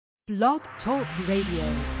Blog Talk Radio.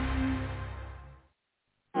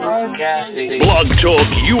 Blog Talk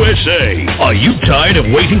USA. Are you tired of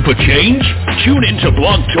waiting for change? Tune into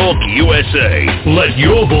Blog Talk USA. Let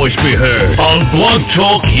your voice be heard on Blog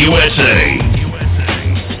Talk USA.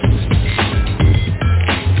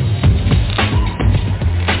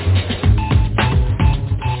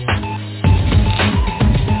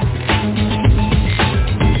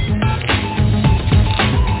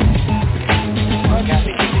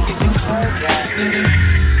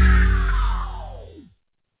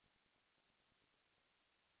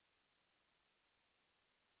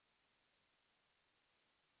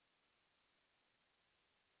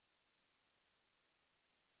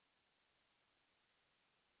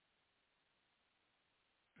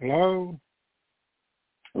 Hello?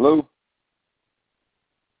 Hello?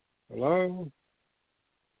 Hello?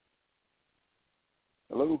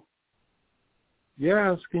 Hello?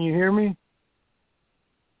 Yes, can you hear me?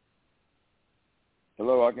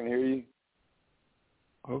 Hello, I can hear you.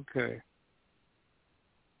 Okay.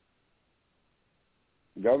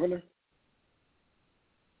 Governor?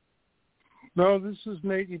 No, this is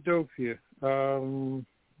Nate Udofia. Was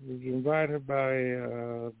invited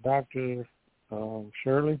by Dr.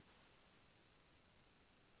 Shirley.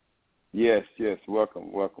 Yes,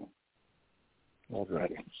 welcome. All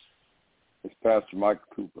right. It's Pastor Mike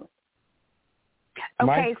Cooper.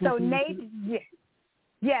 Okay, so Nate,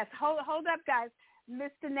 yes, hold up, guys.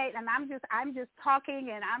 Mr. Nate, and I'm just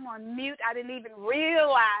talking and I'm on mute. I didn't even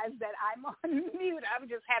realize that I'm on mute. I'm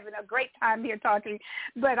just having a great time here talking.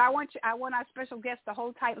 But I want our special guest to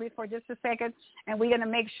hold tightly for just a second, and we're going to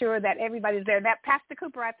make sure that everybody's there. That Pastor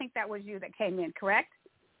Cooper, I think that was you that came in, correct?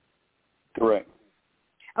 Correct.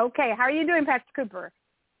 Okay, how are you doing, Pastor Cooper?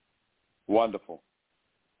 Wonderful.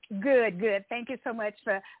 Good. Thank you so much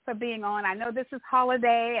for being on. I know this is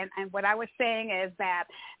holiday, and what I was saying is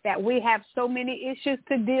that we have so many issues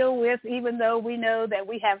to deal with, even though we know that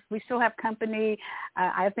we still have company.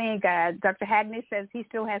 I think Dr. Hagney says he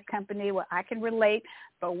still has company. Well, I can relate.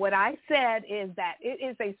 But what I said is that it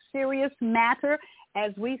is a serious matter,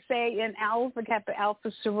 as we say in Alpha Kappa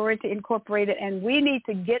Alpha Sorority Incorporated, and we need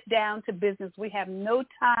to get down to business. We have no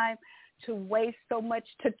time to waste, so much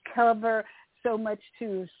to cover, so much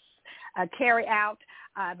to carry out,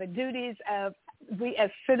 the duties of we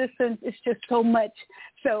as citizens. It's just so much.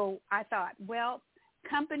 So I thought, well,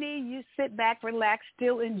 company, you sit back, relax,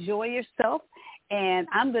 still enjoy yourself, and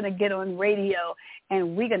I'm going to get on radio,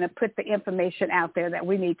 and we're going to put the information out there that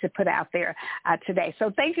we need to put out there today.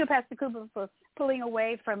 So thank you, Pastor Cooper, for pulling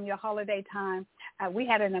away from your holiday time. We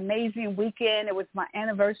had an amazing weekend. It was my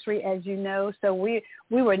anniversary, as you know, so we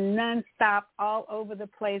were nonstop all over the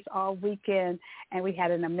place all weekend, and we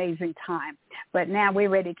had an amazing time. But now we're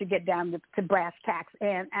ready to get down to brass tacks.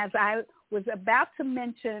 And as I was about to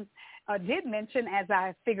mention, did mention as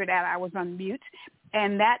I figured out I was on mute,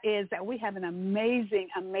 and that is that we have an amazing,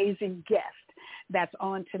 amazing guest that's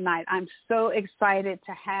on tonight. I'm so excited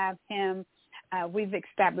to have him. We've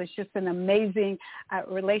established just an amazing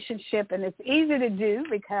relationship, and it's easy to do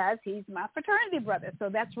because he's my fraternity brother, so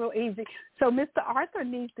that's real easy. So Mr. Arthur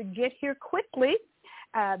needs to get here quickly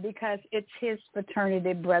because it's his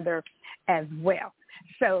fraternity brother as well.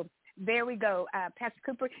 So there we go. Pastor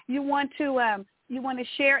Cooper, you want to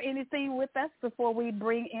share anything with us before we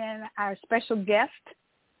bring in our special guest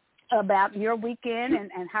about your weekend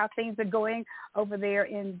and how things are going over there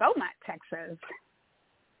in Beaumont, Texas?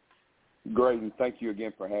 Great, and thank you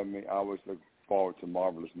again for having me. I always look forward to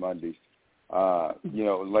Marvelous Mondays.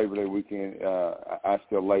 Labor Day weekend, I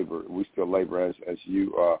still labor. We still labor as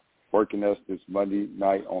you are working us this Monday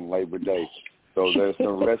night on Labor Day. So there's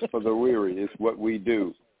no rest for the weary. It's what we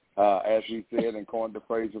do. As we said and coined the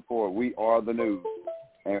phrase before, we are the news.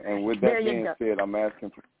 And with that being said,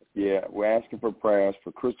 we're asking for prayers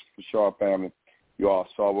for Christopher Shaw family. You all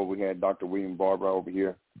saw what we had Dr. William Barber over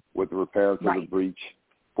here with the repair to the breach,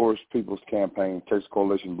 Forest People's Campaign, Texas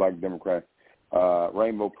Coalition Black Democrat,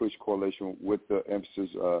 Rainbow Push Coalition with the emphasis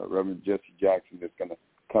Reverend Jesse Jackson that's going to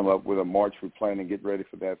come up with a march. We plan to get ready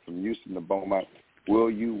for that from Houston to Beaumont.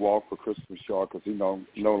 Will you walk for Christopher Shaw because he no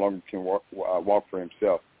longer can walk for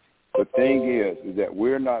himself? The thing is that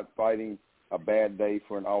we're not fighting a bad day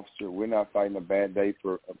for an officer. We're not fighting a bad day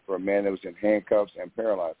for a man that was in handcuffs and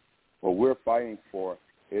paralyzed. What we're fighting for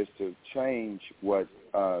is to change what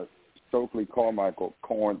Stokely Carmichael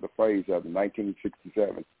coined the phrase of in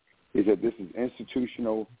 1967, is that this is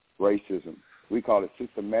institutional racism. We call it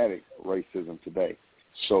systematic racism today.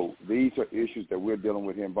 So these are issues that we're dealing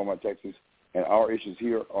with here in Beaumont, Texas, and our issues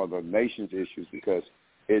here are the nation's issues because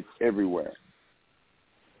it's everywhere.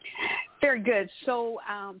 Very good. So,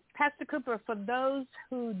 Pastor Cooper, for those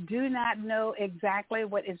who do not know exactly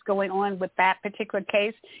what is going on with that particular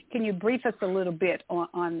case, can you brief us a little bit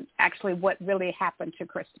on actually what really happened to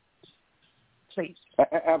Krista, please?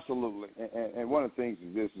 Absolutely. And one of the things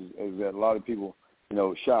is that a lot of people,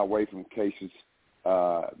 shy away from cases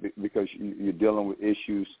because you're dealing with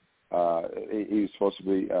issues. He was supposed to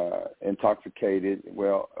be intoxicated.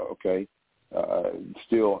 Well, okay,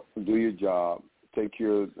 still do your job. Take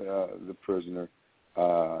care of the prisoner,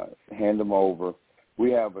 hand them over.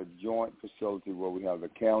 We have a joint facility where we have the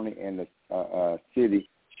county and the city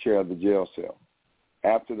share the jail cell.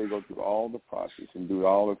 After they go through all the process and do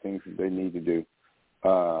all the things that they need to do,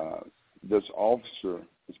 this officer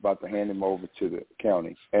is about to hand him over to the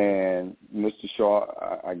county. And Mr. Shaw,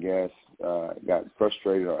 I guess, got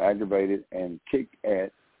frustrated or aggravated and kicked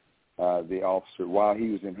at the officer while he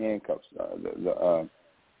was in handcuffs.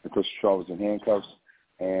 Mr. Shaw was in handcuffs,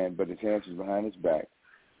 but his hands was behind his back.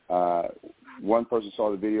 One person saw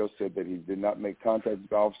the video, said that he did not make contact with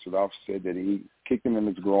the officer. The officer said that he kicked him in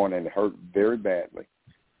his groin and it hurt very badly.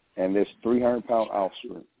 And this 300-pound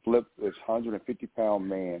officer flipped this 150-pound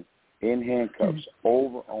man in handcuffs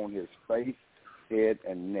over on his face, head,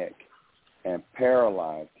 and neck and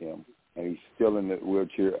paralyzed him. And he's still in the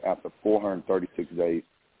wheelchair after 436 days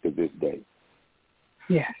to this day.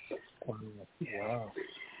 Yes. Wow.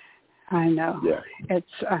 I know. Yeah. It's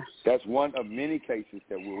that's one of many cases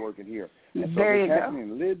that we're working here. And so there it's you happening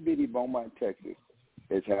in little bitty Beaumont, Texas.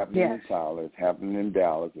 It's happening in Tyler. It's happening in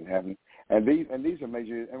Dallas. It's happening, and these are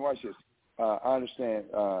major. And watch this. I understand.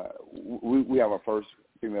 We have our first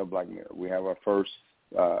female black mayor. We have our first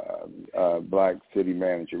black city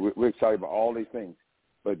manager. We're excited about all these things,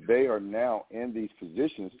 but they are now in these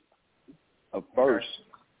positions of first,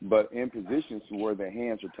 but in positions where their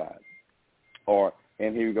hands are tied.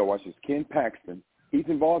 And here we go, watch this. Ken Paxton, he's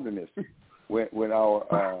involved in this. When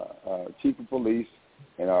our chief of police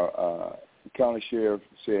and our county sheriff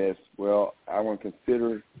says, well, I want to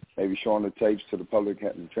consider maybe showing the tapes to the public,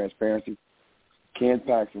 having transparency, Ken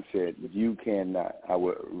Paxton said, you cannot.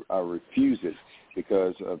 I refuse it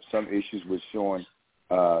because of some issues with showing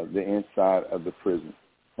the inside of the prison.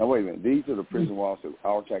 Now, wait a minute. These are the prison walls that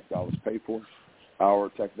our tax dollars pay for. Our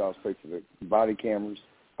tax dollars pay for the body cameras.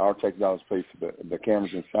 Our tax dollars pay for the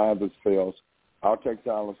cameras inside the cells. Our tax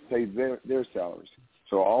dollars pay their salaries.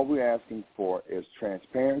 So all we're asking for is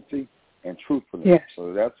transparency and truthfulness. Yes.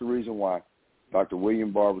 So that's the reason why Dr.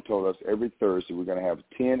 William Barber told us every Thursday we're going to have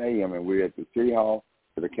 10 a.m. and we're at the city hall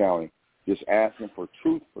for the county just asking for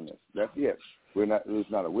truthfulness. That's it.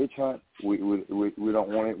 It's not a witch hunt. We don't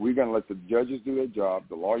want it. We're going to let the judges do their job,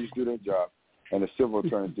 the lawyers do their job, and the civil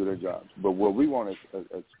attorneys do their jobs. But what we want is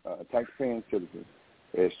a taxpaying citizen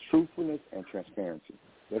is truthfulness and transparency.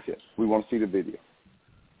 That's it. We want to see the video.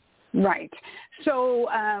 Right. So,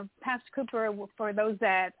 Pastor Cooper, for those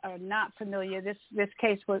that are not familiar, this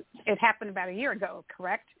case it happened about a year ago,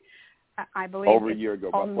 correct? I believe over a year ago,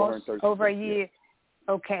 about 436 over a year. Yeah.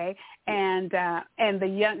 Okay, and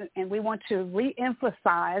we want to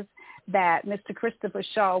reemphasize that Mr. Christopher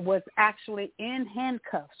Shaw was actually in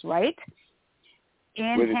handcuffs, right?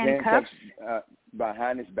 With his handcuffs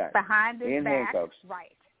behind his back. Behind his in back. Handcuffs.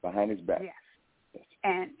 Right. Behind his back. Yes.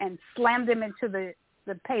 And slammed him into the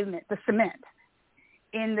pavement, the cement,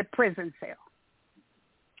 in the prison cell.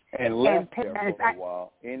 And left there for a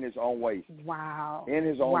while in his own waist. Wow. In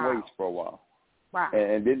his own waist for a while. Wow.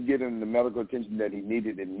 And didn't get him the medical attention that he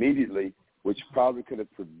needed immediately, which probably could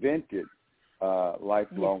have prevented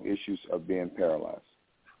lifelong issues of being paralyzed.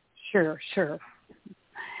 Sure.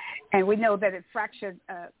 And we know that it fractured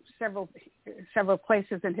several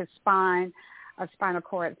places in his spine, spinal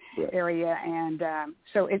cord area, and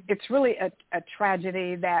so it's really a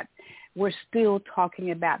tragedy that we're still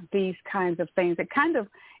talking about these kinds of things. It kind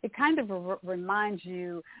of reminds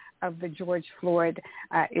you of the George Floyd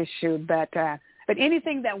issue, but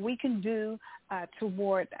anything that we can do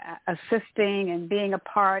toward assisting and being a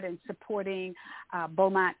part and supporting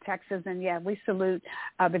Beaumont, Texas, and we salute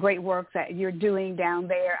the great work that you're doing down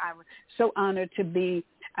there. I'm so honored to be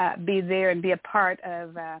there and be a part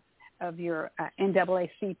of your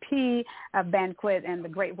NAACP banquet and the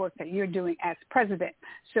great work that you're doing as president.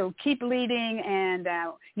 So keep leading, and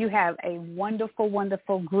you have a wonderful,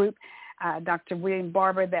 wonderful group, Dr. William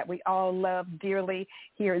Barber, that we all love dearly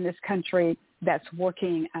here in this country, that's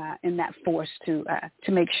working in that force to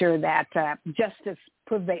make sure that justice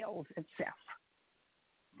prevails itself.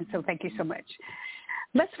 And so thank you so much.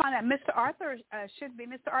 Let's find out. Mr. Arthur should be.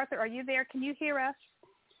 Mr. Arthur, are you there? Can you hear us?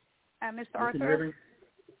 Mr. Arthur?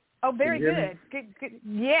 Oh, very good. Good.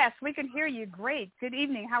 Yes, we can hear you. Great. Good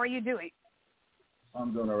evening. How are you doing?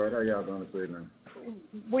 I'm doing all right. How y'all doing this evening?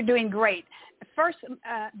 We're doing great. First,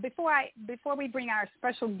 before we bring our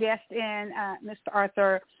special guest in, Mr.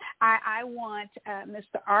 Arthur, I want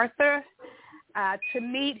Mr. Arthur to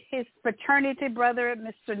meet his fraternity brother,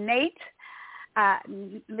 Mr. Nate.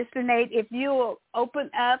 Mr. Nate, if you will open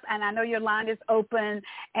up, and I know your line is open,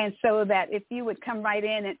 and so that if you would come right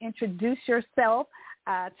in and introduce yourself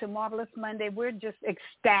to Marvelous Monday, we're just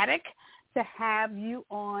ecstatic to have you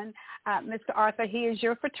on. Mr. Arthur, he is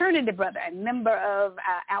your fraternity brother, a member of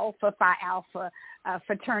Alpha Phi Alpha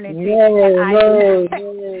fraternity. No.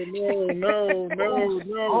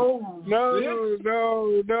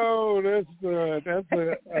 That's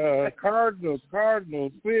a cardinal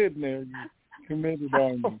sin there you committed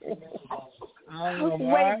on me.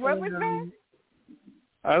 Wait, what was that?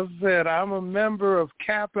 I said I'm a member of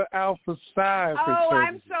Kappa Alpha Psi fraternity. Oh,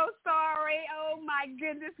 I'm so sorry. Oh, my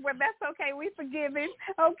goodness. Well, that's okay. We forgive him.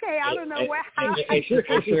 Okay, I don't know what. Hey,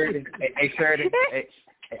 Shirley.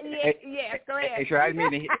 Yes, go ahead. Hey, Shirley, I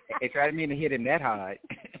didn't mean to hit him that hard.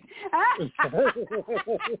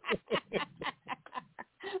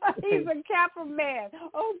 He's a Kappa man.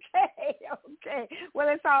 Okay. Well,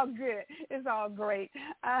 it's all good. It's all great.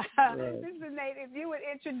 Mr. Nate, if you would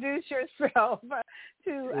introduce yourself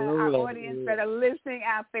to our audience that are listening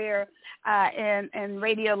out there in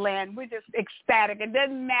Radio Land. We're just ecstatic. It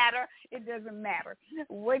doesn't matter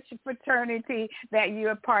which fraternity that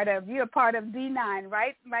you're a part of. You're a part of D9,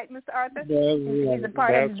 right? Right, Mr. Arthur? He's a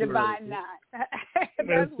part of the Divine Nine.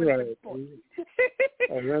 That's right.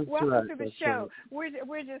 Welcome to the show. Right.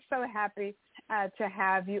 We're just so happy to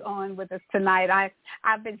have you on with us tonight.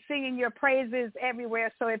 I've been singing your praises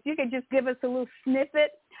everywhere, so if you could just give us a little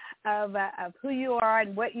snippet of who you are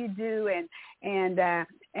and what you do, and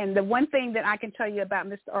the one thing that I can tell you about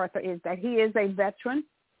Mr. Arthur is that he is a veteran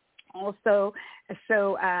also.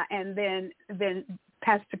 So and then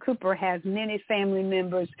Pastor Cooper has many family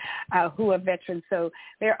members who are veterans, so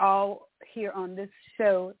they're all here on this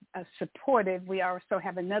show supportive. We also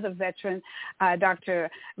have another veteran, Dr.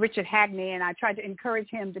 Richard Hagney, and I tried to encourage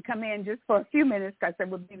him to come in just for a few minutes because it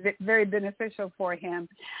would be very beneficial for him.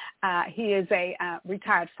 He is a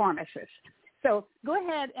retired pharmacist. So go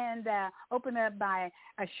ahead and open up by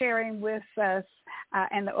sharing with us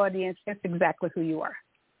and the audience just exactly who you are.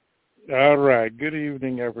 All right. Good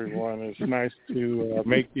evening, everyone. It's nice to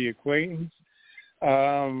make the acquaintance.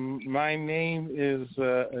 My name is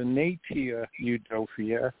Natia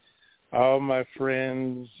Udofia. All my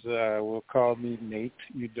friends will call me Nate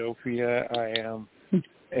Udofia. I am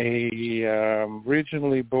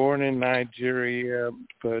originally born in Nigeria,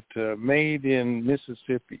 but made in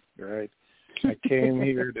Mississippi, right? I came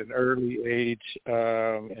here at an early age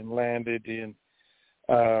and landed in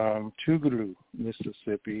Tougaloo,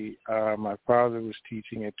 Mississippi. My father was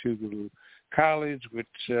teaching at Tougaloo College, which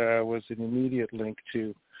was an immediate link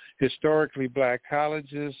to historically black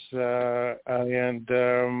colleges. And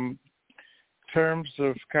in terms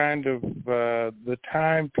of kind of the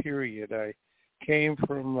time period, I came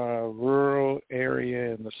from a rural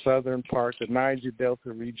area in the southern part, the Niger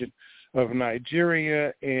Delta region of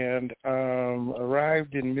Nigeria, and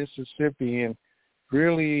arrived in Mississippi and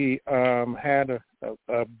really had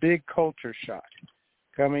a big culture shock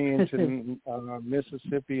coming into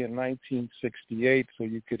Mississippi in 1968. So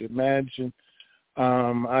you could imagine,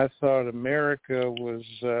 I thought America was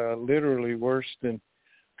literally worse than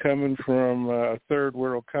coming from a third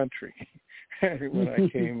world country when I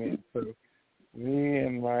came in. So me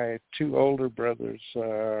and my two older brothers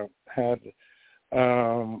had,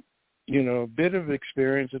 a bit of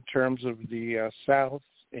experience in terms of the South,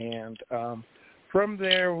 and from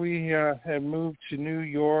there, we had moved to New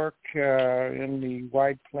York in the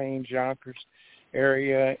White Plains, Yonkers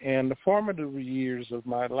area, and the formative years of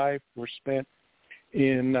my life were spent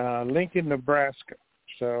in Lincoln, Nebraska.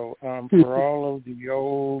 So for all of the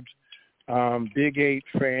old Big 8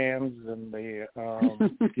 fans and the,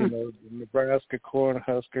 the Nebraska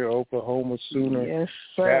Cornhusker, Oklahoma Sooner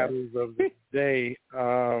battles of the day,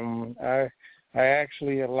 I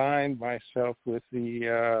actually aligned myself with the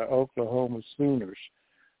Oklahoma Sooners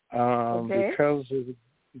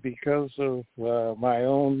because of my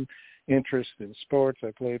own interest in sports.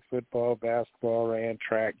 I played football, basketball, ran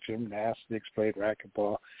track, gymnastics, played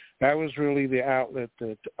racquetball. That was really the outlet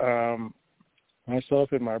that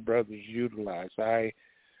myself and my brothers utilized. I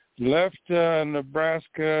left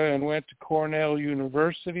Nebraska and went to Cornell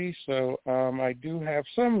University, so I do have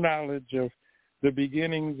some knowledge of the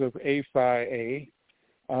beginnings of A-Phi-A,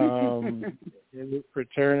 a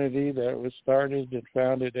fraternity that was started and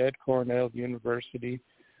founded at Cornell University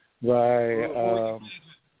by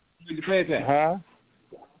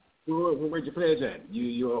Where'd you pledge at?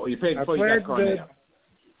 You pledged before you got Cornell?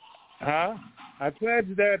 I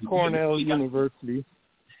pledged at Cornell University.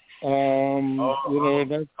 So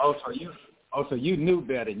you knew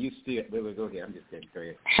better, and you still. We'll go here. I'm just kidding. Go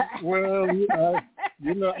ahead. Well,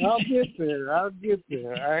 I'll get there.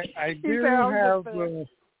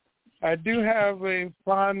 I do have a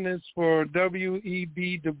fondness for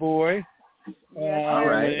W.E.B. Du Bois. All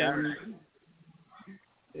right.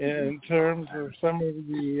 In terms of some of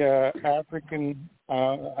the African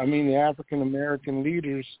American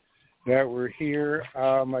leaders that were here,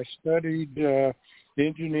 I studied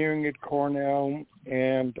engineering at Cornell,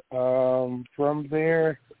 and from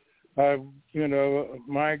there, I've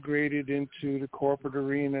migrated into the corporate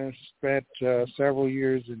arena. Spent several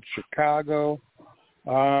years in Chicago.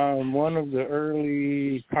 One of the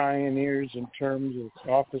early pioneers in terms of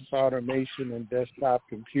office automation and desktop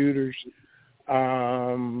computers.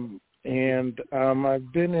 I've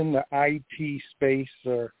been in the IT space,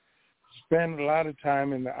 spent a lot of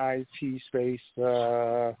time in the IT space.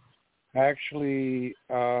 Actually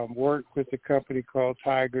worked with a company called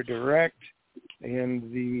Tiger Direct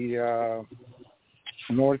in the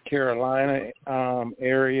North Carolina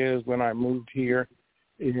areas when I moved here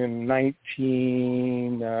in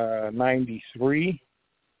 1993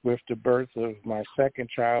 with the birth of my second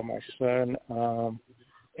child, my son.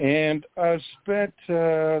 And I spent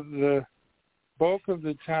the bulk of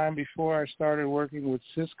the time before I started working with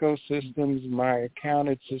Cisco Systems, my account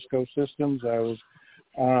at Cisco Systems, I was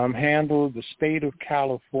handled the state of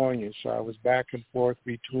California. So I was back and forth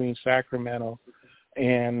between Sacramento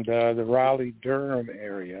and the Raleigh-Durham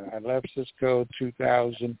area. I left Cisco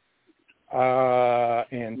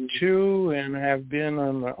 2002 and have been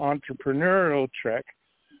on the entrepreneurial trek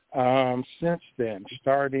since then,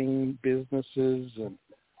 starting businesses and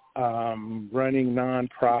running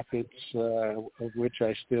nonprofits, of which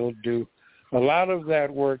I still do a lot of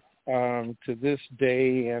that work to this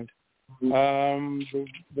day. And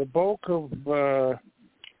the bulk of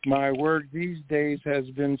my work these days has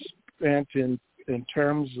been spent in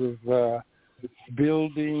terms of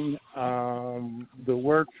building the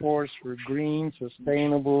workforce for green,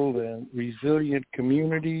 sustainable, and resilient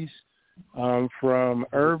communities, from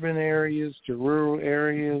urban areas to rural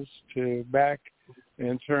areas to back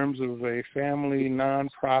in terms of a family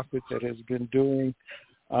nonprofit that has been doing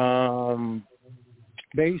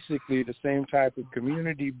basically the same type of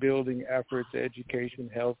community building efforts, education,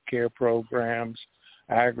 healthcare programs,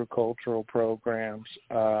 agricultural programs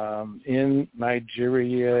in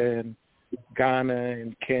Nigeria and Ghana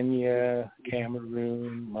and Kenya,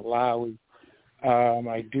 Cameroon, Malawi.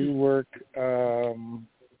 I do work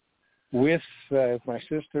with, as my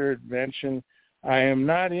sister had mentioned, I am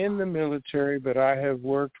not in the military, but I have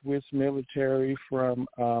worked with military from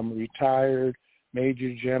retired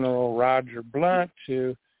Major General Roger Blunt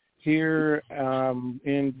to here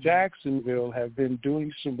in Jacksonville, have been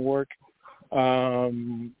doing some work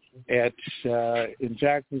in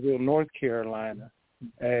Jacksonville, North Carolina,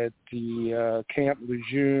 at the Camp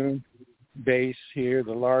Lejeune base here,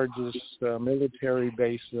 the largest military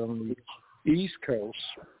base on the East Coast,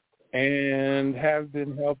 and have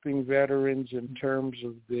been helping veterans in terms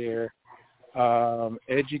of their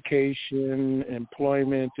education,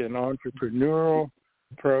 employment, and entrepreneurial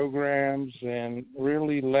programs, and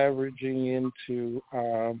really leveraging into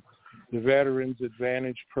the Veterans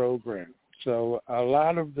Advantage program. So a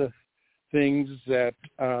lot of the things that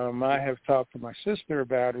I have talked to my sister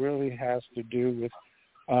about really has to do with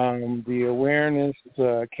the awareness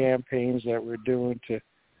campaigns that we're doing to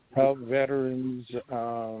help veterans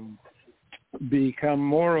become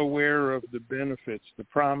more aware of the benefits, the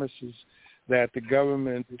promises that the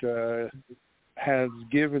government has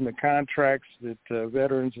given, the contracts that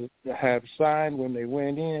veterans have signed when they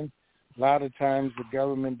went in. A lot of times the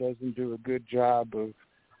government doesn't do a good job of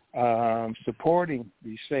supporting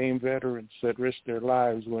these same veterans that risk their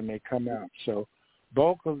lives when they come out. So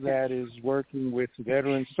bulk of that is working with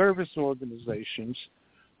veteran service organizations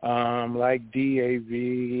like DAV,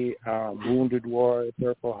 Wounded Warrior,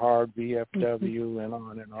 Purple Heart, VFW, and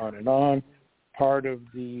on and on and on. Part of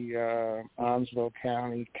the Onslow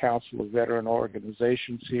County Council of Veteran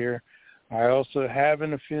Organizations here. I also have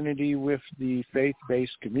an affinity with the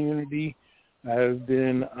faith-based community. I've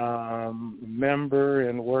been a member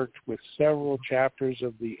and worked with several chapters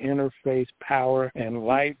of the Interfaith Power and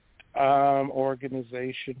Light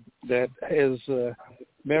organization that has a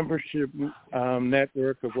membership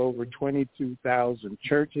network of over 22,000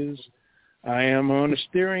 churches. I am on a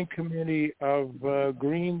steering committee of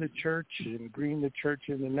Green the Church and Green the Church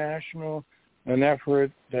International, an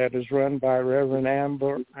effort that is run by Reverend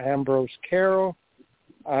Ambrose Carroll,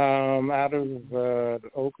 out of the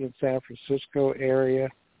Oakland, San Francisco area,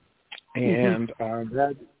 and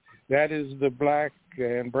that is the Black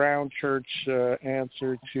and Brown Church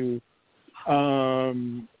answer to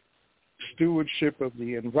stewardship of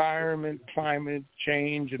the environment, climate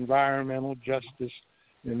change, environmental justice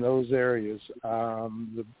in those areas.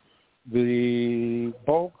 The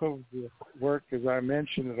bulk of the work, as I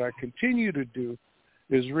mentioned, that I continue to do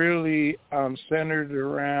is really centered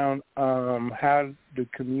around how do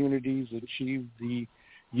communities achieve the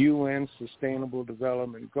UN Sustainable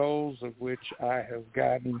Development Goals, of which I have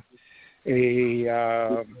gotten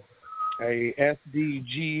a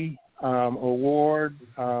SDG award,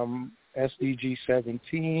 SDG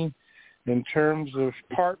 17, in terms of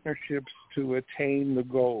partnerships to attain the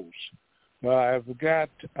goals. I've got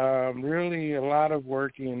really a lot of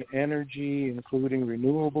work in energy, including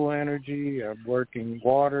renewable energy. I'm working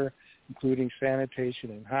water, including sanitation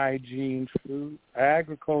and hygiene, food,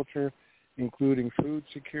 agriculture, including food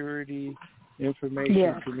security,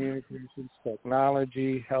 information, communications,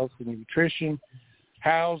 technology, health and nutrition,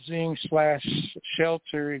 housing /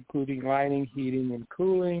 shelter, including lighting, heating, and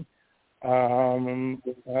cooling.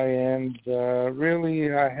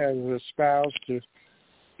 Really I have espoused to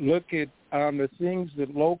look at the things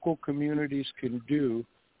that local communities can do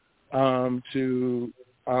to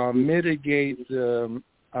mitigate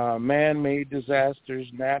man-made disasters,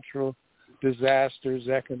 natural disasters,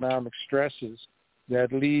 economic stresses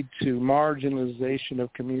that lead to marginalization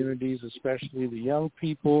of communities, especially the young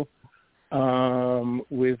people,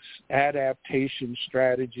 with adaptation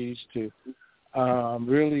strategies to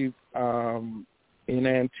really in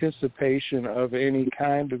anticipation of any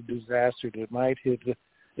kind of disaster that might hit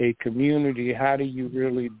a community. How do you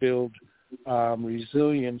really build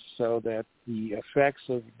resilience so that the effects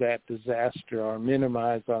of that disaster are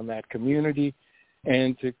minimized on that community?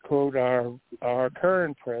 And to quote our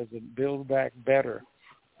current president, build back better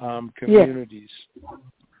communities.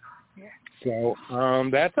 Yeah. So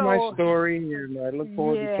that's my story, and I look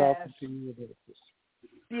forward to talking to you about this.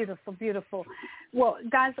 Beautiful, beautiful. Well,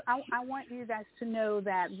 guys, I want you guys to know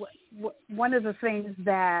that one of the things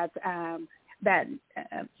that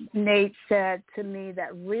Nate said to me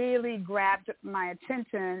that really grabbed my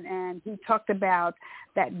attention, and he talked about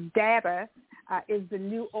that data is the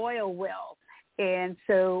new oil well. And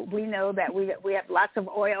so we know that we have lots of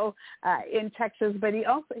oil in Texas, but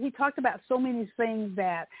he talked about so many things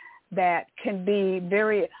that can be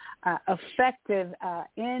very effective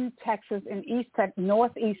in Texas, in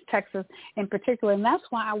Northeast Texas in particular, and that's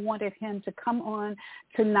why I wanted him to come on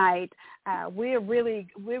tonight. We have really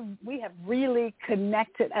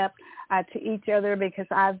connected up to each other because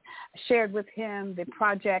I've shared with him the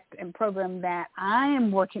project and program that I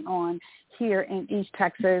am working on here in East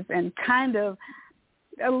Texas, and kind of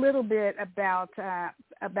a little bit about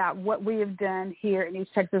what we have done here in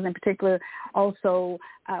East Texas, in particular, also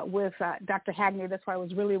with Dr. Hagney. That's why I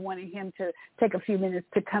was really wanting him to take a few minutes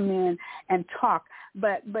to come in and talk.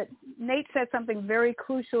 But Nate said something very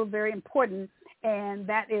crucial, very important, and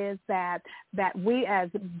that is that we as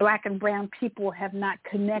Black and Brown people have not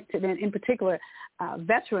connected, and in particular,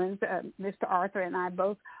 veterans. Mr. Arthur and I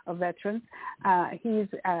both are veterans. He's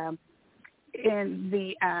in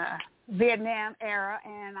the Vietnam era,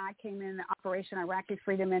 and I came in the Operation Iraqi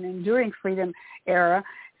Freedom and Enduring Freedom era.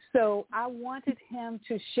 So I wanted him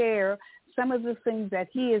to share some of the things that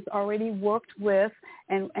he has already worked with,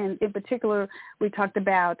 and in particular, we talked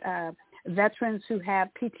about veterans who have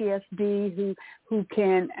PTSD, who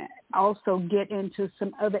can also get into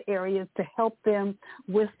some other areas to help them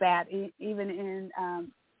with that, even in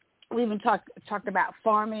we even talked about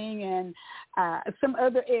farming and some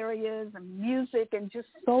other areas, and music, and just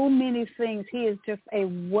so many things. He is just a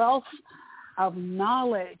wealth of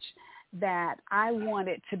knowledge that I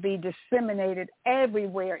wanted to be disseminated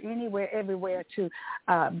everywhere, anywhere, everywhere, to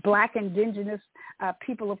Black, Indigenous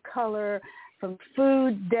people of color, from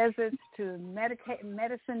food deserts to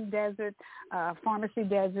medicine deserts, pharmacy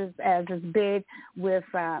deserts, as is big with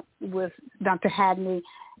Dr. Hagney,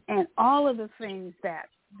 and all of the things that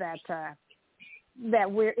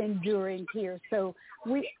we're enduring here. So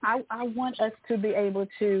I want us to be able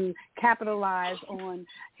to capitalize on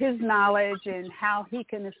his knowledge and how he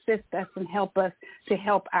can assist us and help us to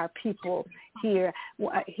help our people here.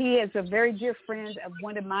 He is a very dear friend of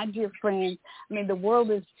one of my dear friends. I mean, the world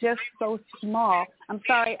is just so small. I'm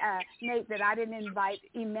sorry, Nate, that I didn't invite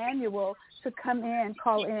Emmanuel to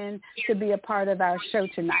call in to be a part of our show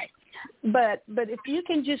tonight. But if you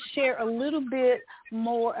can just share a little bit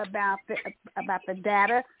more about the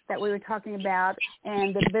data that we were talking about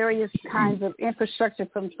and the various kinds of infrastructure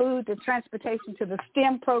from food to transportation to the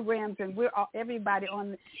STEM programs, and everybody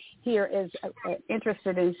on here is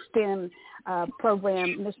interested in STEM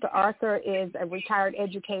program. Mr. Arthur is a retired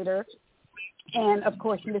educator, and of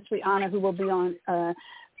course Ms. Rihanna, who will be on a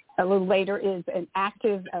little later, is an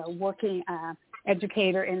active working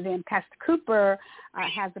educator, and then Pastor Cooper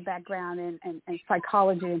has a background in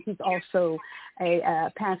psychology, and he's also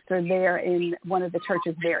a pastor there in one of the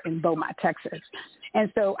churches there in Beaumont, Texas.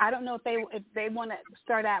 And so I don't know if they want to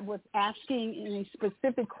start out with asking any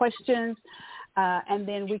specific questions, and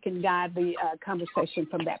then we can guide the conversation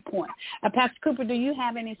from that point. Pastor Cooper, do you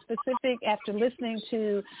have any specific, after listening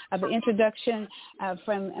to the introduction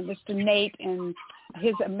from Mr. Nate and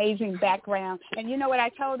his amazing background? And you know what I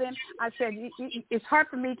told him? I said, it's hard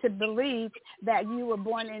for me to believe that you were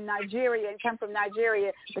born in Nigeria and come from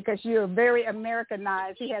Nigeria because you're very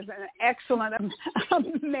Americanized. He has an excellent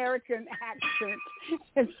American accent.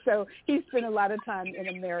 And so he spent a lot of time in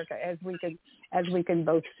America, as we can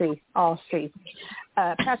both all see.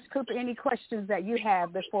 Pastor Cooper, any questions that you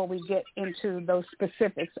have before we get into those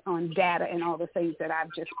specifics on data and all the things that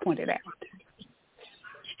I've just pointed out?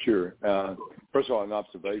 Sure. First of all, an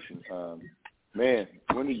observation. Man,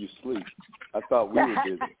 when do you sleep? I thought we were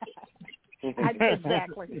busy.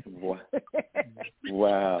 Exactly.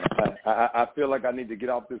 Wow. I feel like I need to get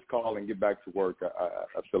off this call and get back to work.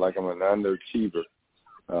 I feel like I'm an underachiever.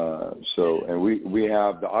 And we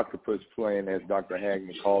have the octopus plan, as Dr.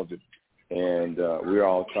 Hagman calls it, and we're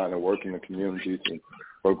all trying to work in the communities and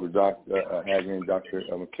work with Dr. Hagman, Dr.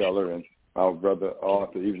 McKellar, and our brother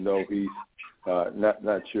Arthur, even though he's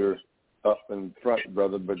not your up in front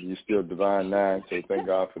brother, but you're still Divine 9, so thank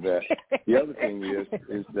God for that. The other thing is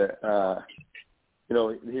that,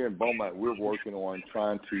 here in Beaumont, we're working on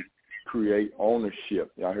trying to create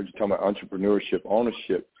ownership. I heard you talking about entrepreneurship.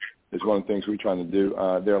 Ownership is one of the things we're trying to do.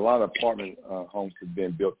 There are a lot of apartment homes that have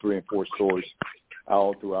been built 3 and 4 stories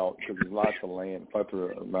all throughout because there's lots of land,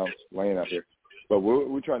 plethora amounts of land out here. But what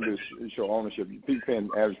we're trying to do is show ownership. People paying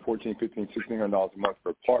average $1,400, $1,500, $1,600 a month for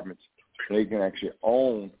apartments. They can actually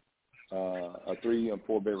own a 3 and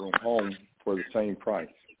 4 bedroom home for the same price.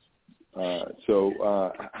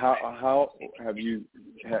 So how have you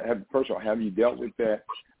dealt with that?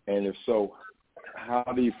 And if so, how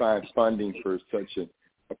do you find funding for such a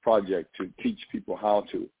project to teach people how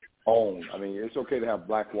to own? I mean, it's okay to have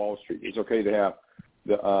Black Wall Street. It's okay to have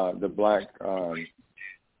the Black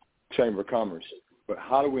Chamber of Commerce. But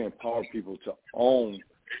how do we empower people to own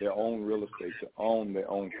their own real estate, to own their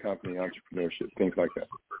own company, entrepreneurship, things like that?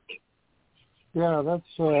 Yeah,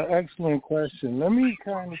 that's an excellent question. Let me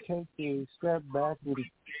kind of take a step back and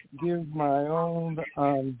give my own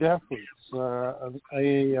deference.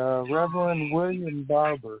 Reverend William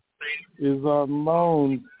Barber is on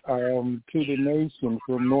loan to the nation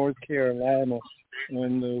from North Carolina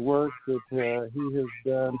and the work that he has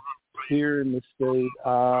done here in the state.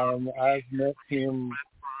 I've met him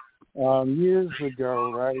years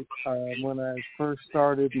ago, right, when I first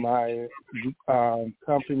started my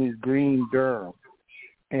company, Green Durham.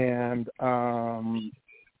 And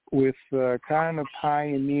with kind of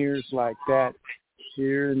pioneers like that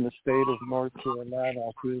here in the state of North Carolina,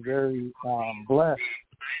 I feel very blessed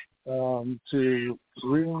to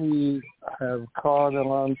really have caught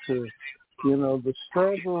on to, the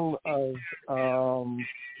struggle of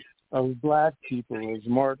Black people, as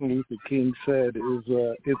Martin Luther King said,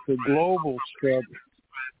 it's a global struggle,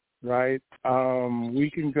 right? We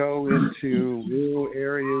can go into rural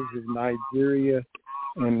areas of Nigeria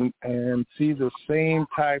and see the same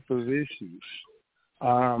type of issues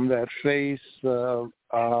that face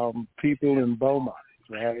people in Beaumont,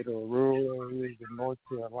 right, or rural areas in North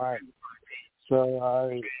Carolina. So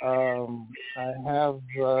I have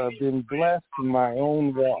been blessed in my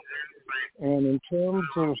own walk. And in terms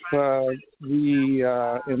of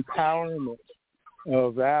the empowerment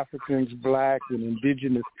of Africans, Black, and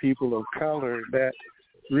indigenous people of color, that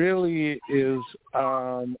really is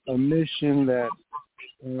a mission that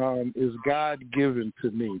is God-given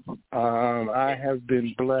to me. I have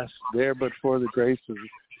been blessed there, but for the grace of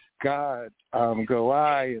God go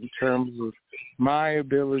I, in terms of my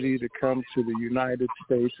ability to come to the United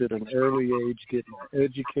States at an early age, get my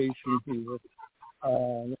education here,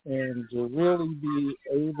 and to really be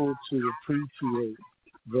able to appreciate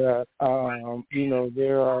that,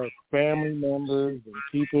 there are family members and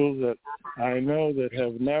people that I know that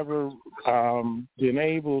have never been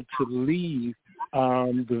able to leave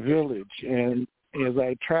the village. And as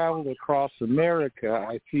I travel across America,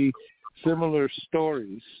 I see similar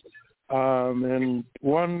stories And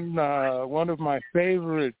one of my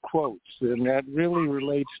favorite quotes, and that really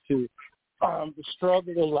relates to the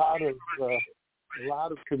struggle a lot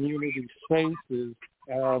of communities face is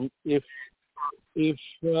if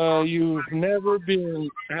you've never been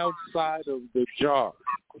outside of the jar,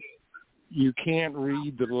 you can't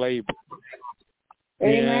read the label.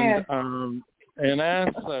 Amen. And as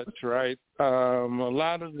such, right, a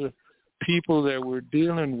lot of the people that we're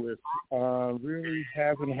dealing with really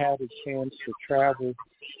haven't had a chance to travel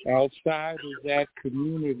outside of that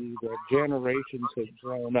community that generations have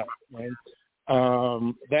grown up. And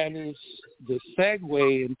that is the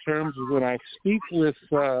segue in terms of when I speak with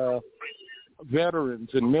veterans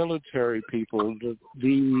and military people,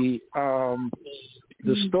 the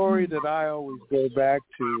story that I always go back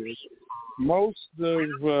to is most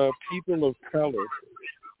of people of color,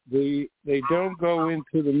 they don't go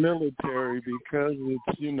into the military because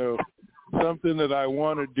it's, something that I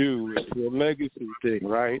want to do. It's a legacy thing,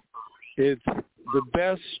 right? It's the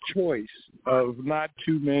best choice of not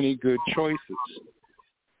too many good choices.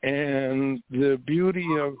 And the beauty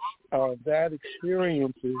of that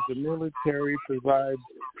experience is the military provides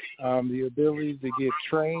the ability to get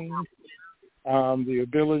trained, the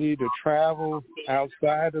ability to travel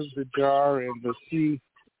outside of the jar and to see,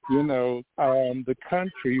 the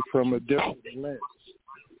country from a different lens.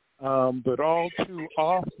 But all too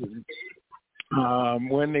often,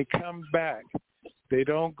 when they come back, they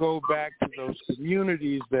don't go back to those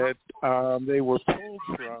communities that they were pulled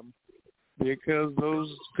from, because those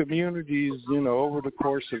communities, over the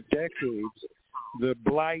course of decades, the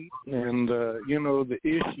blight and, the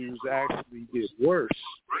issues actually get worse.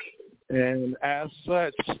 And as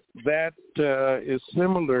such, that is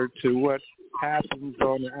similar to what happens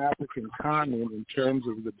on the African continent in terms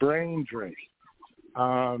of the brain drain.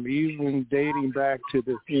 Even dating back to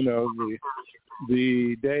the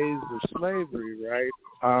days of slavery, right?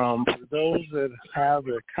 For those that have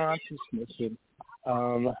a consciousness and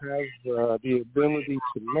have the ability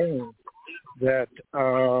to learn, that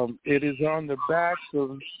it is on the backs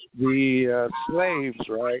of the slaves,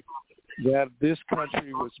 right, that this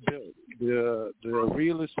country was built. The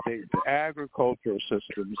real estate, the agricultural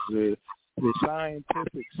systems, the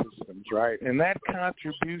scientific systems, right? And that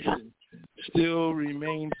contribution still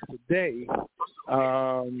remains today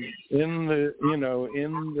in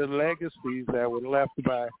the legacies that were left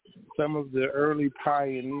by some of the early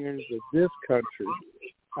pioneers of this country,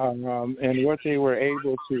 and what they were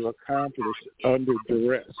able to accomplish under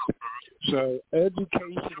duress. So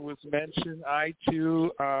education was mentioned. I,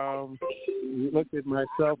 too, look at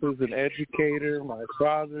myself as an educator. My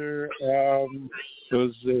father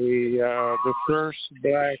was the first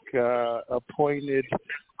black appointed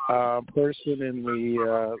person in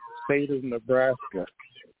the state of Nebraska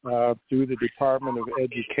through the Department of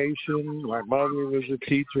Education. My mother was a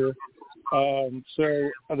teacher.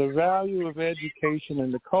 So the value of education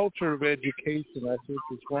and the culture of education, I think,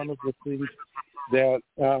 is one of the things that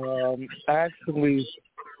actually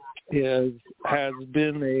has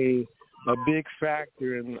been a big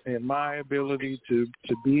factor in my ability to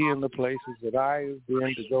be in the places that I have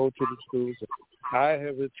been, to go to the schools that I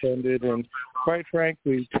have attended, and quite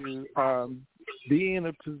frankly, to be in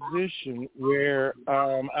a position where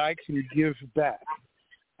I can give back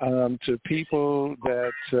to people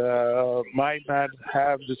that might not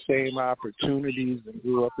have the same opportunities and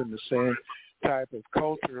grew up in the same type of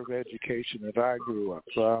culture of education that I grew up.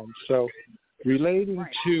 So relating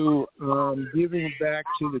to giving back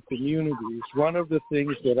to the communities, one of the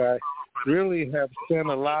things that I really have spent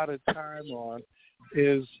a lot of time on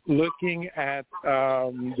is looking at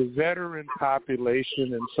the veteran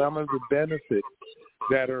population and some of the benefits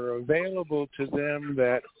that are available to them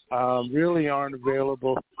that really aren't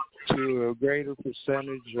available to a greater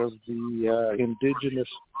percentage of the indigenous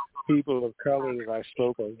people of color that I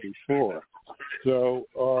spoke of before. So,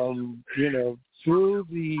 through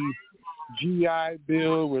the GI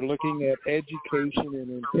Bill, we're looking at education,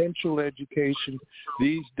 and intentional education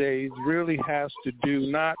these days really has to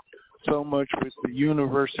do not so much with the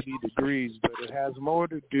university degrees, but it has more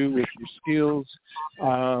to do with your skills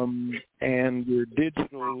and your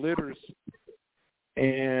digital literacy.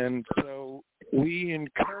 And so we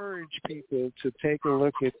encourage people to take a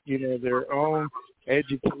look at, their own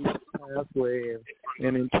education pathway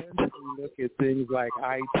and intentionally look at things like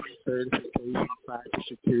IT certification,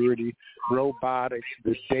 cybersecurity, robotics,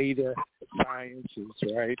 the data sciences,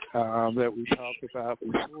 right, that we talked about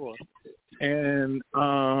before. And,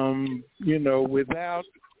 without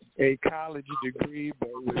a college degree, but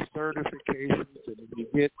with certifications, and if you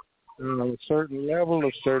get a certain level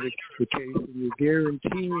of certification, you're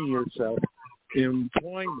guaranteeing yourself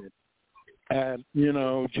employment at,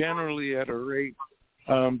 generally at a rate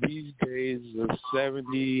these days of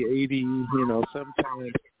 70, 80,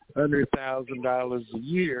 sometimes $100,000 a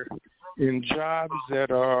year in jobs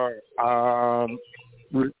that are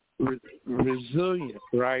resilient,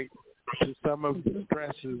 right, to some of the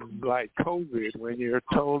stresses like COVID, when you're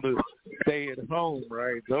told to stay at home,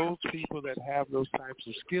 right? Those people that have those types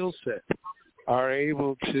of skill sets are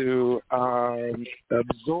able to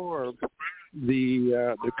absorb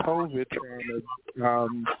the COVID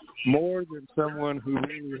trauma more than someone who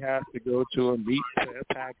really has to go to a meat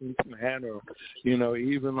packing plant or,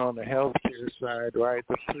 even on the healthcare side, right?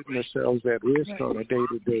 They're putting themselves at risk on a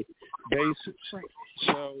day-to-day basis. Right.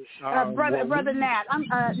 So, Brother Nat,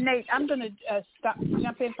 Nate, I'm going to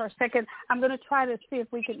jump in for a second. I'm going to try to see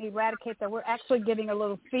if we can eradicate that. We're actually getting a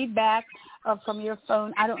little feedback from your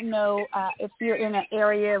phone. I don't know if you're in an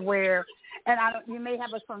area where, and you may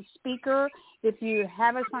have us on speaker. If you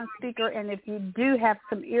have us on speaker, and if you do have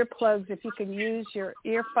some earplugs, if you can use your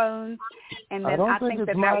earphones, and then I think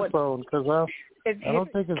it's my phone, because I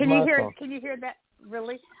don't think it's my phone. Can you hear that?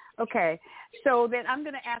 Really? Okay. So then I'm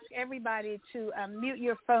going to ask everybody to mute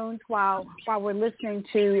your phones while we're listening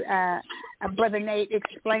to Brother Nate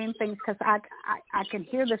explain things, because I can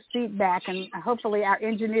hear the feedback, and hopefully our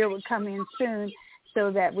engineer will come in soon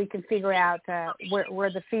so that we can figure out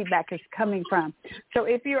where the feedback is coming from. So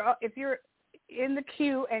if you're in the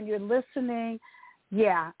queue and you're listening,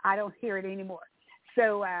 yeah, I don't hear it anymore.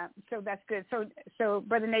 So that's good. So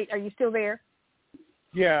Brother Nate, are you still there?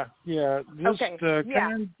 Yeah. Just, okay.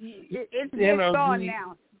 It's gone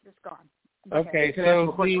now. It's gone. Okay.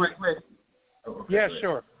 So yeah,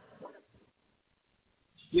 sure.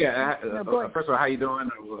 Yeah. First of all, how you doing?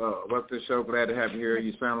 Welcome to the show. Glad to have you here.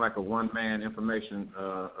 You sound like a one-man information,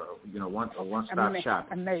 one-stop shop.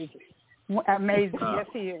 Amazing. Yes,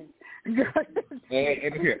 he is. And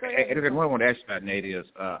what I want to ask you about, Nate, is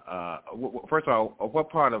first of all, what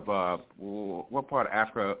part of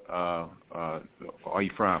Africa are you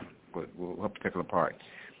from? What particular part?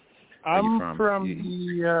 I'm from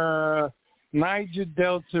the Niger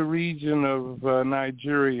Delta region of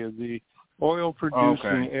Nigeria, the oil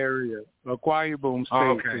producing area. Akwa Ibom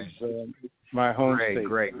State is my home state.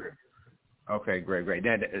 Great. Okay, great.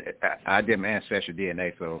 I did my ancestral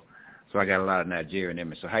DNA, so I got a lot of Nigerian in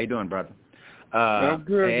me. So how you doing, brother? I'm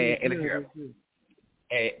good. Hey,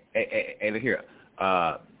 look here.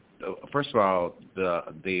 First of all, we're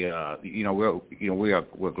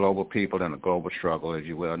global people in a global struggle, as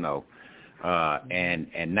you well know,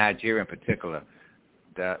 and Nigeria in particular.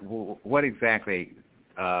 What exactly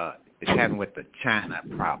is happening with the China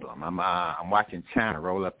problem? I'm watching China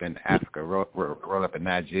roll up in Africa, roll up in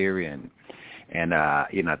Nigeria, and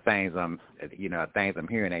things I'm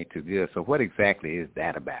hearing ain't too good. So what exactly is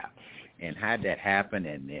that about, and how did that happen,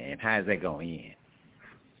 and how is that going in?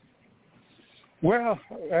 Well,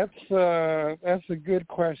 that's a good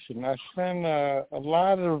question. I spend a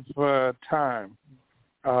lot of time,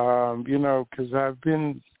 because I've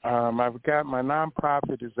got my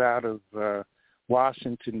nonprofit is out of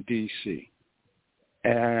Washington, D.C.,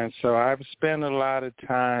 and so I've spent a lot of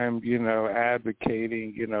time,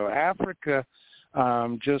 advocating, Africa,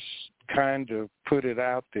 just kind of put it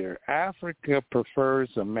out there. Africa prefers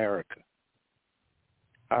America.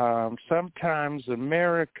 Sometimes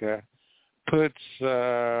America puts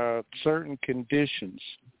certain conditions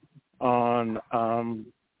on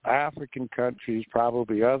African countries,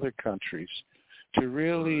 probably other countries, to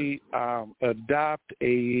really adopt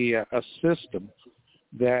a system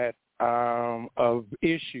that of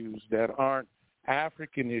issues that aren't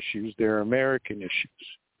African issues, they're American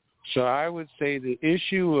issues. So I would say the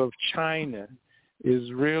issue of China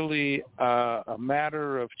is really a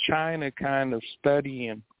matter of China kind of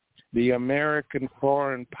studying the American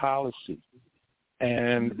foreign policy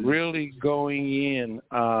and really going in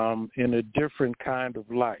a different kind of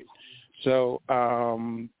light. So,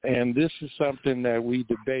 and this is something that we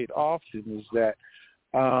debate often, is that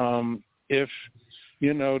if,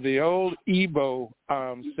 the old Igbo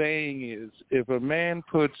saying is, if a man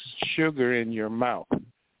puts sugar in your mouth,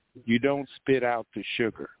 you don't spit out the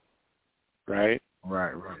sugar, right?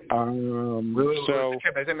 Right. So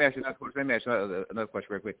let me ask you another question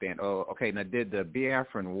real quick then. Oh, okay. Now, did the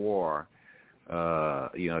Biafran War,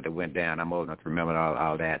 that went down, I'm old enough to remember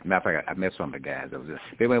all that. Matter of fact, I met some of the guys.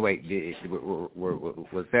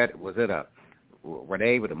 Were they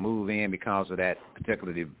able to move in because of that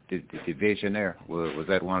particular division there? Was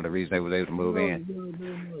that one of the reasons they were able to move in?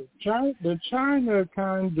 No. The China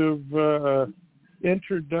kind of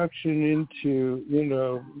introduction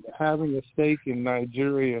into, having a stake in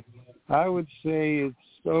Nigeria, I would say it's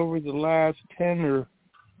over the last 10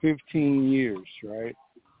 15 years, right?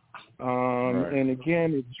 Right. And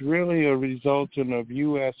again, it's really a resultant of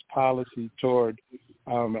U.S. policy toward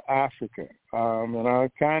Africa. And I'll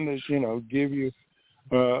kind of, give you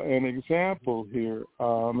an example here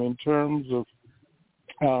in terms of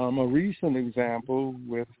a recent example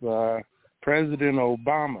with President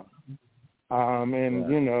Obama.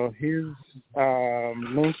 And, his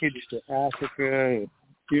linkage to Africa,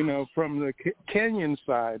 from the Kenyan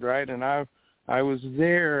side, right? And I was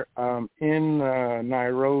there in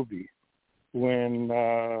Nairobi when,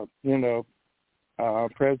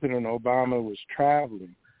 President Obama was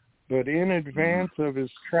traveling. But in advance of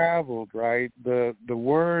his travel, right, the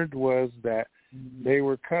word was that they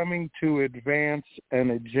were coming to advance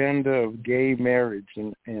an agenda of gay marriage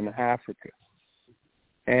in Africa.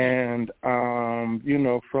 And,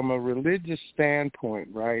 from a religious standpoint,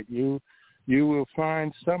 right, you will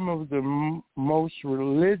find some of the most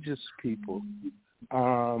religious people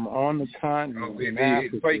on the continent in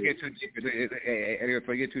Africa. Before you get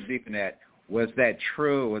too deep in that, was that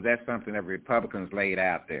true, or was that something that Republicans laid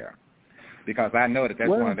out there? Because I know that's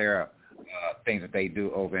one of their things that they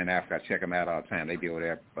do over in Africa. I check them out all the time. They be over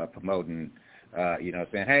there promoting,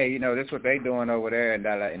 saying, hey, this is what they doing over there, and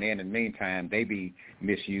then in the meantime, they be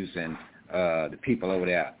misusing the people over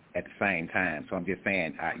there at the same time. So I'm just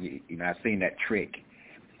saying, I've seen that trick,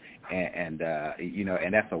 and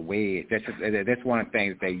that's a way. That's one of the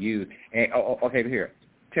things that they use. And, okay, here,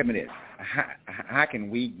 tell me this: how can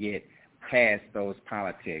we get past those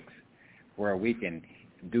politics where we can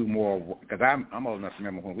do more? Because I'm old enough to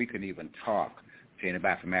remember when we couldn't even talk to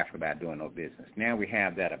anybody from Africa about doing no business. Now we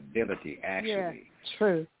have that ability, actually. Yeah,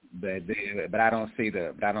 true. But I don't see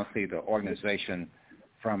the organization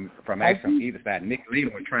from either side. Nick Lee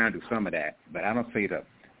was trying to do some of that, but I don't see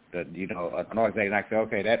an organization like say,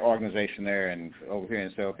 okay, that organization there and over here,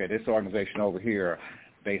 and say, okay, this organization over here,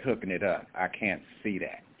 they hooking it up. I can't see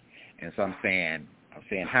that, and so I'm saying,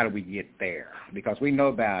 how do we get there? Because we know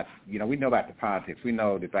about the politics. We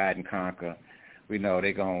know divide and conquer. We know they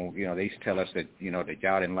used to tell us that, that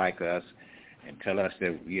y'all didn't like us and tell us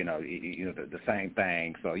that, the same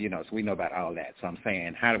thing. So, so we know about all that. So I'm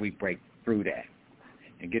saying, how do we break through that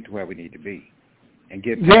and get to where we need to be and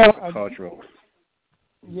get cultural?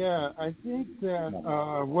 Yeah, I think that,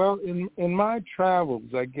 in my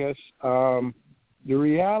travels, I guess, the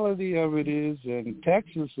reality of it is, and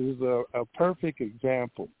Texas is a perfect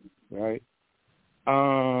example, right,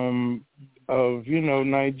 of,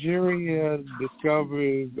 Nigeria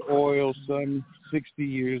discovered oil some 60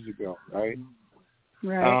 years ago, right?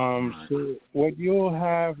 Right. So what you'll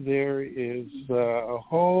have there is a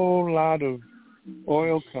whole lot of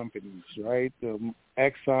oil companies, right? The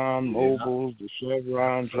Exxon, Mobil, the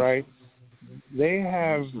Chevrons, right? They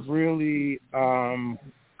have really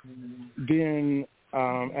been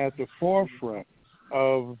at the forefront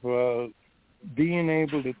of being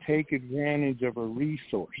able to take advantage of a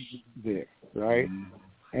resource there, right?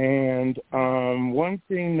 And one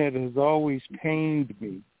thing that has always pained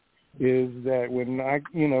me is that when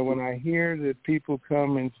I hear that people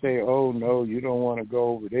come and say, oh, no, you don't want to go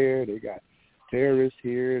over there, they got terrorists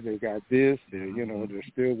here, they got this, they're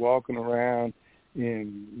still walking around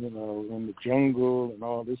in the jungle and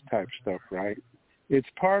all this type of stuff, right? It's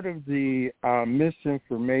part of the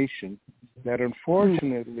misinformation that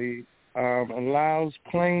unfortunately allows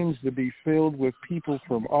planes to be filled with people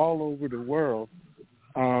from all over the world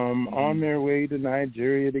on their way to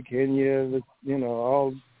Nigeria, to Kenya,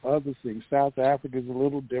 all other things. South Africa is a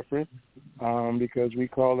little different because we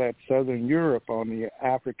call that Southern Europe on the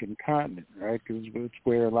African continent, right, because it's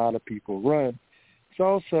where a lot of people run. It's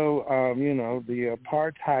also, the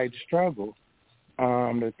apartheid struggle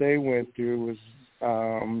that they went through was,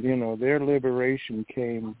 their liberation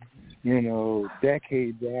came,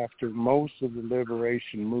 decades after most of the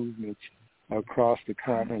liberation movements across the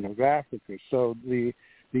continent of Africa. So the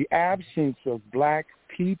absence of black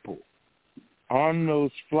people on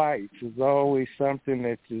those flights is always something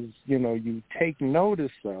that is, you take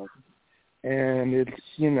notice of, and it's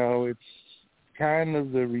kind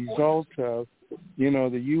of the result of,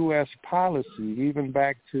 the U.S. policy, even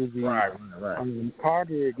back to the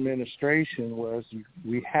Carter administration, was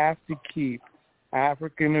we have to keep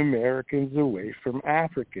African Americans away from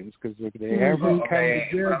Africans, because if they ever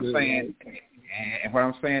come together. And what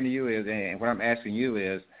I'm saying to you is, and what I'm asking you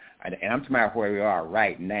is, and I'm talking about where we are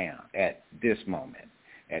right now at this moment.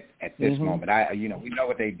 At this moment, we know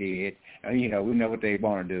what they did. We know what they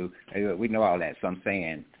want to do. We know all that. So I'm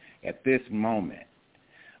saying, at this moment,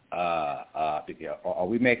 are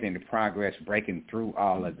we making any progress breaking through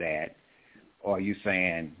all of that, or are you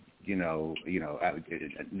saying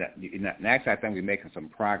Actually, I think we're making some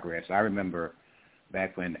progress. I remember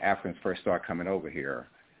back when Africans first started coming over here.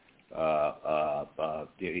 The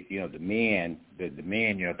men,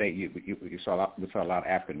 we saw a lot of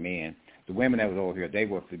African men. The women that was over here, they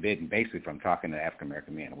were forbidden basically from talking to African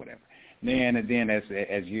American men or whatever. And then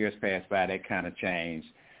as years passed by, that kind of changed.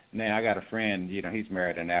 Now I got a friend, he's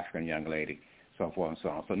married to an African young lady, so forth and so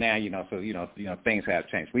on. So now, things have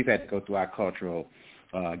changed. We've had to go through our cultural,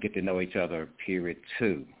 get to know each other period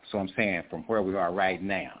too. So I'm saying from where we are right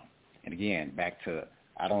now, and again, back to,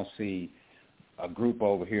 I don't see a group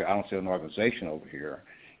over here, I don't see an organization over here,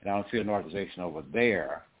 and I don't see an organization over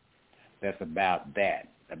there that's about that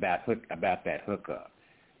hookup.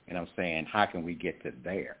 And I'm saying, how can we get to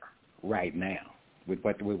there right now with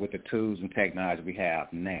the tools and technology we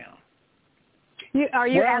have now? Are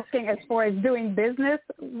you asking as far as doing business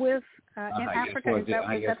with in Africa? Yes,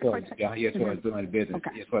 as far as doing business.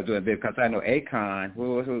 Okay. As far as doing business, because I know Akon,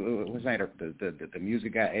 what's his name, the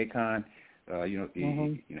music guy Akon.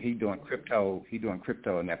 He doing crypto. He doing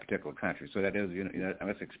crypto in that particular country. So that is, that's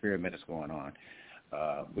an experiment that's going on,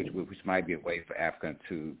 which might be a way for Africa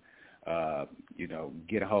to,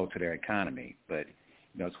 get a hold to their economy. But,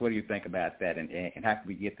 so what do you think about that, and how can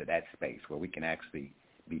we get to that space where we can actually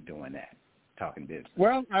be doing that, talking business?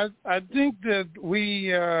 Well, I think that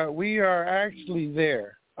we are actually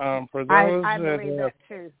there. For those I believe that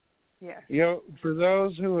too. Yeah. For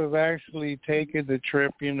those who have actually taken the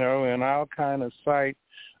trip, and I'll kind of cite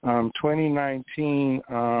 2019,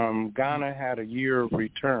 Ghana had a year of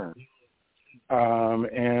return.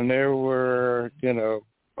 And there were,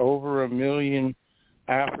 over 1 million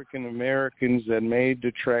African Americans that made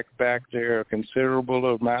the trek back there, a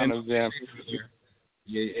considerable amount of them.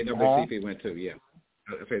 Yeah, NAACP went too, yeah.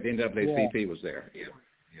 The NAACP was there, yeah.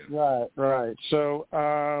 Right. So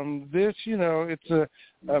this, it's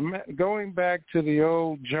going back to the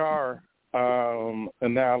old jar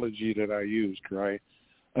analogy that I used, right?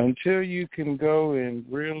 Until you can go and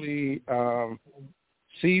really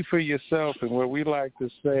see for yourself, and what we like to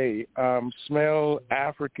say, smell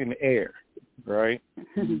African air, right?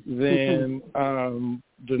 Then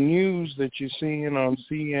the news that you're seeing on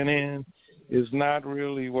CNN is not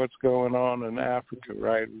really what's going on in Africa,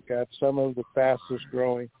 right? We've got some of the fastest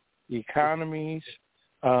growing economies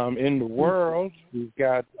in the world. We've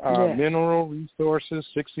got mineral resources.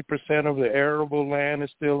 60% of the arable land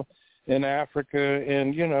is still in Africa.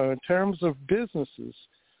 And, in terms of businesses,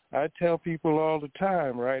 I tell people all the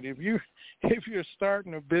time, right, if you're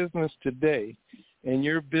starting a business today and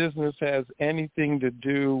your business has anything to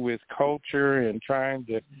do with culture and trying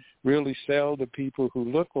to really sell to people who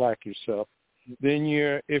look like yourself, then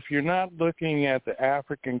if you're not looking at the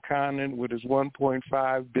African continent with its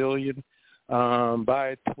 1.5 billion,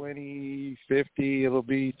 by 2050 it'll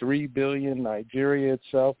be 3 billion. Nigeria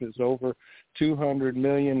itself is over 200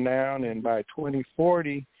 million now, and by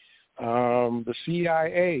 2040, the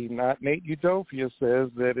CIA, not Nate Udofia,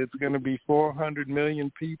 says that it's going to be 400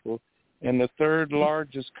 million people and the third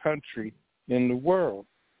largest country in the world.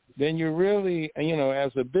 Then you're really,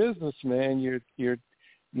 as a businessman, you're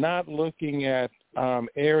not looking at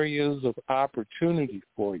areas of opportunity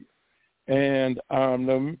for you. And,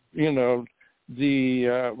 the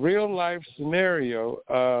real life scenario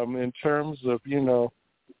in terms of,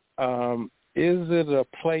 is it a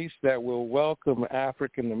place that will welcome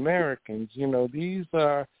African Americans? These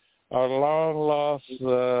are our long-lost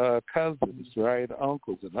cousins, right,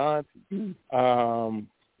 uncles and aunties,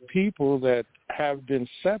 people that have been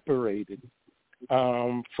separated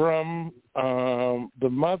from the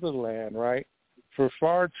motherland, right, for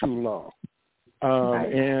far too long.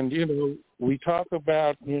 And, we talk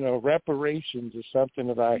about, reparations is something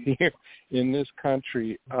that I hear in this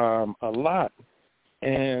country a lot.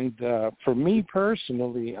 And for me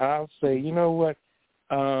personally, I'll say, what,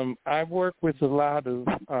 I've worked with a lot of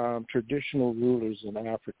traditional rulers in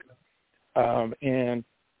Africa. And,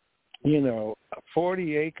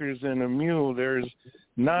 40 acres and a mule, there's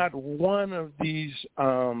not one of these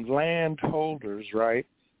landholders, right,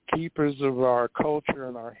 keepers of our culture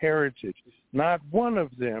and our heritage, not one of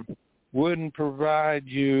them wouldn't provide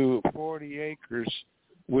you 40 acres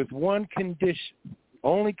with one condition.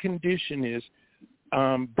 Only condition is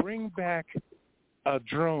bring back a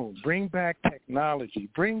drone, bring back technology,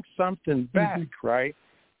 bring something back, right,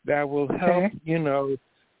 that will help,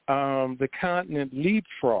 the continent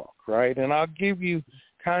leapfrog, right? And I'll give you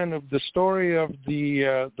kind of the story of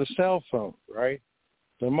the cell phone, right?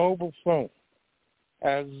 The mobile phone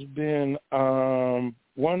has been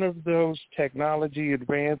one of those technology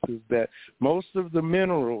advances that most of the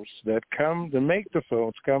minerals that come to make the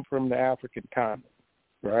phones come from the African continent.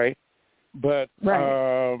 right? But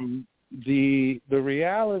the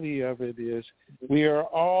reality of it is we are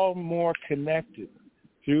all more connected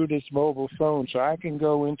through this mobile phone. So I can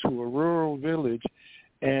go into a rural village,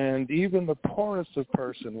 and even the poorest of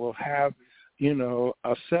person will have,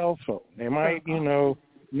 a cell phone. They might,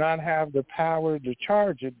 not have the power to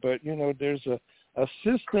charge it, but, there's a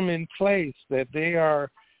system in place that they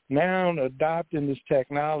are now adopting this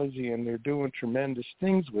technology, and they're doing tremendous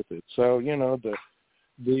things with it. So,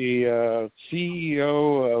 the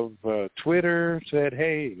CEO of Twitter said,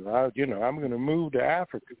 hey, I'm going to move to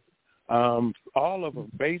Africa. All of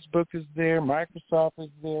them. Facebook is there. Microsoft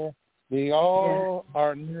is there. They all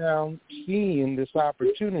are now seeing this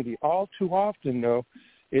opportunity. All too often, though,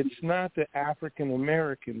 it's not the African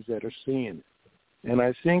Americans that are seeing it. And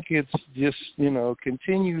I think it's just,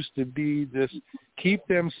 continues to be this, keep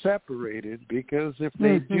them separated, because if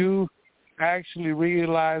they do actually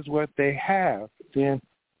realize what they have, then,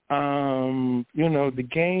 the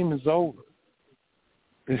game is over.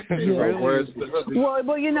 Well, I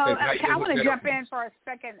want to jump in for a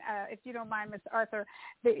second, if you don't mind, Mr. Arthur.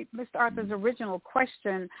 Mr. Arthur's original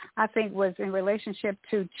question, I think, was in relationship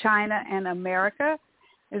to China and America.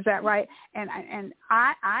 Is that right? And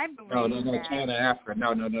I believe No, that China, Africa.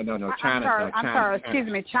 No, China. I'm sorry. Excuse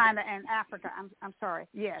me, China and Africa. I'm sorry.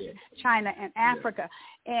 Yes, China and Africa.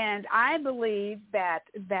 And I believe that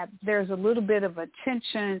there's a little bit of a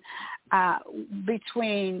tension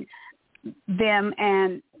between them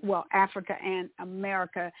and, Africa and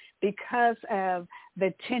America, because of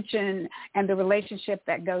the tension and the relationship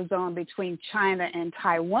that goes on between China and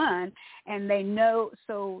Taiwan. And they know,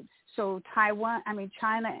 so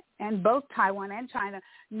China, and both Taiwan and China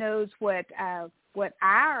knows what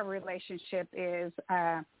our relationship is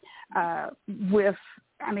with,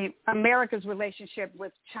 America's relationship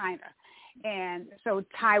with China. And so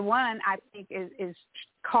Taiwan, I think, is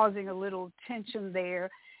causing a little tension there,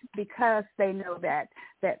 because they know that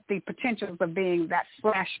the potentials of being that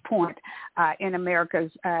flashpoint in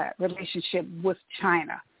America's relationship with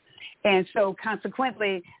China. And so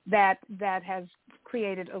consequently, that has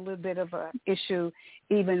created a little bit of an issue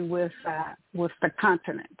even with the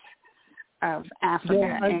continent of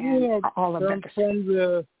Africa and all of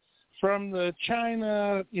that. From the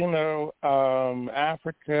China,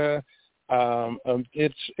 Africa,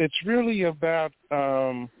 it's really about,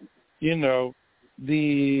 I'm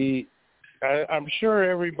sure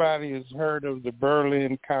everybody has heard of the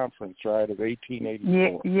Berlin Conference, right, of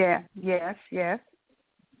 1884. Yes.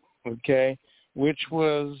 Okay, which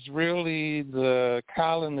was really the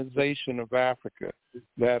colonization of Africa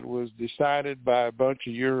that was decided by a bunch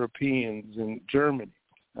of Europeans in Germany,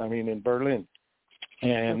 in Berlin.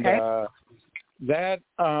 And that,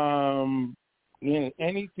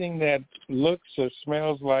 anything that looks or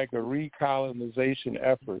smells like a recolonization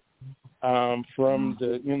effort from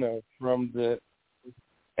the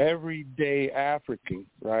everyday African,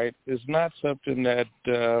 right, is not something that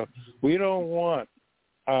we don't want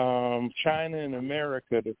China and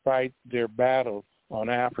America to fight their battle on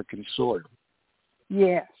African soil.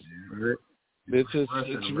 Yes.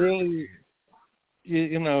 It's really,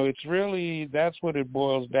 that's what it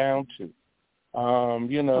boils down to.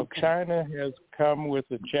 China has come with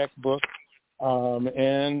a checkbook,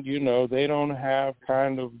 and they don't have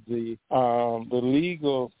kind of the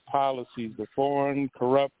legal policies, the Foreign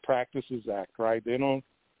Corrupt Practices Act, right? They don't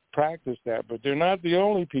practice that, but they're not the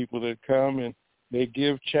only people that come and they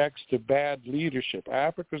give checks to bad leadership.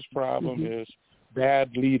 Africa's problem is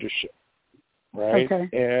bad leadership, right? Okay.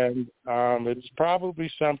 And it's probably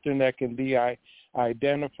something that can be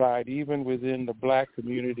identified even within the black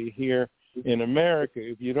community here in America.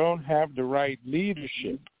 If you don't have the right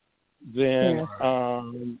leadership, then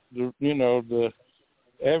the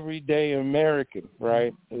everyday American,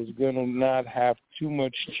 right, is going to not have too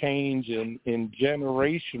much change in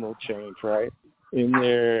generational change, right, in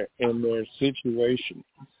their situation.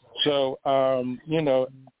 So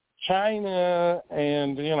China,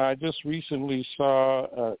 and I just recently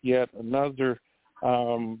saw yet another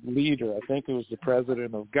leader. I think it was the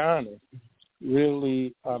president of Ghana,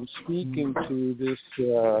 really speaking to this.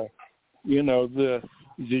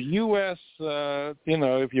 The U.S.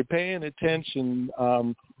 If you're paying attention,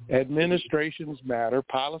 administrations matter,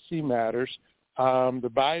 policy matters.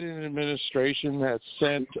 The Biden administration has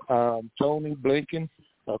sent Tony Blinken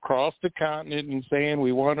across the continent and saying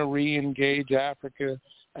we want to re-engage Africa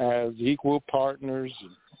as equal partners.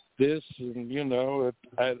 This, and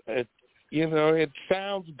it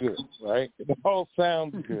sounds good, right? It all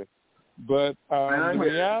sounds good, but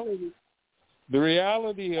the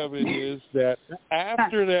reality of it is that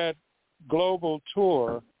after that global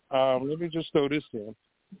tour, let me just throw this in.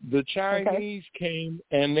 The Chinese came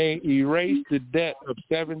and they erased the debt of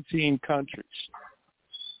 17 countries.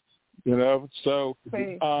 So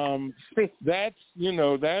that's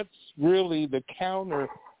really the counter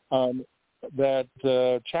that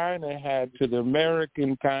China had to the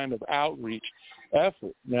American kind of outreach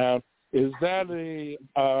effort. Now, is that an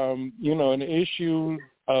issue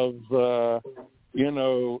of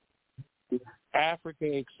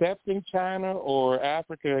Africa accepting China, or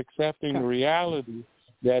Africa accepting the reality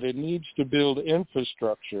that it needs to build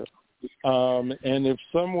infrastructure? And if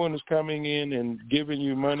someone is coming in and giving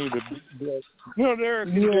you money to build, there are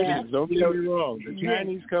conditions. Don't get me wrong. The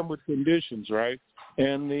Chinese come with conditions, right?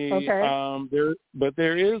 And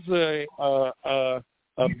there is a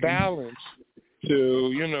balance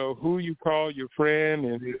to who you call your friend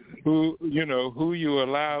and who you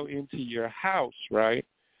allow into your house, right?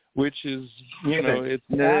 Which is it's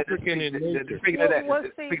African in nature. Speaking of that,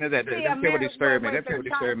 that's what disturbed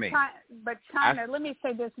me. But China, let me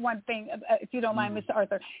say this one thing, if you don't mind, Mr.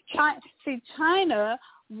 Arthur. China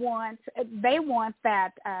wants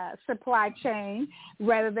that supply chain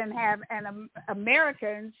rather than have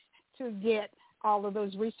Americans to get all of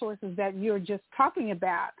those resources that you're just talking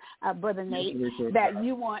about, Brother Nate, that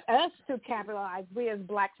you want us to capitalize. We as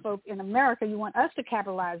black folk in America, you want us to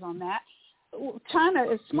capitalize on that. China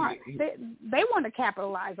is smart. They want to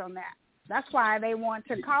capitalize on that. That's why they want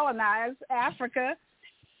to colonize Africa,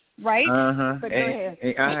 right? But go ahead.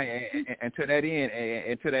 And to that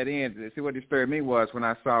end, see what disturbed me was when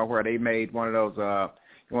I saw where they made one of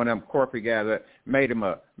them corporate guys that made him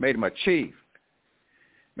a chief.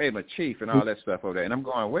 Made him a chief and all that stuff over there. And I'm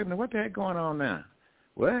going, wait a minute, what the heck going on now?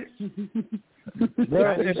 What?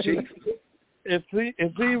 Chief?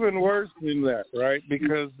 It's even worse than that, right?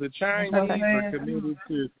 Because the Chinese are committed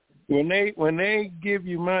to when they give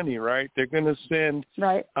you money, right? They're going to send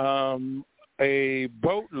a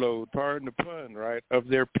boatload, pardon the pun, right, of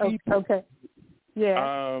their people. To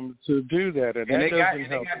do that, and that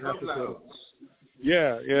doesn't help.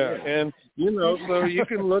 Yeah, and so you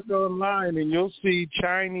can look online and you'll see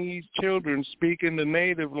Chinese children speaking the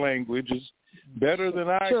native languages better than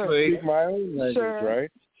I can speak my own language,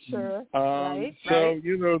 right? Sure. So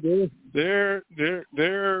they're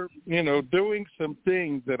doing some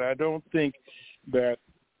things that I don't think that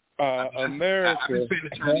America. I've been seeing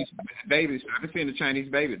the Chinese babies. I've been seeing the Chinese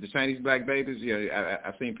babies, the Chinese black babies. Yeah,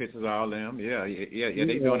 I've seen pictures of all of them. Yeah.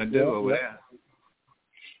 They doing a do over there.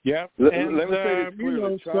 Yeah. Let me say this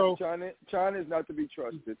clearly. China is not to be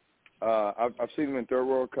trusted. I've seen them in third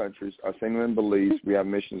world countries. I've seen them in Belize. We have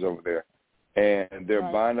missions over there. And they're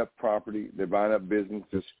buying up property, they're buying up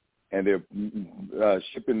businesses, and they're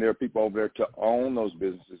shipping their people over there to own those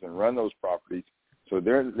businesses and run those properties. So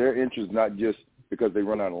their interest is not just because they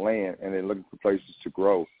run out of land and they're looking for places to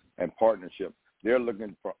grow and partnership. They're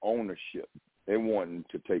looking for ownership. They want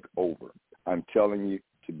to take over. I'm telling you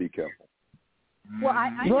to be careful. Well, I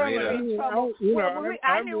knew we were in trouble.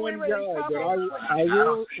 I knew we were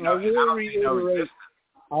in trouble.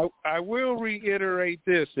 I will reiterate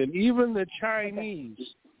this, and even the Chinese,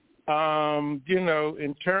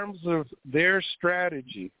 in terms of their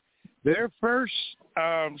strategy, their first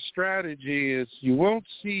strategy is you won't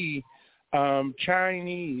see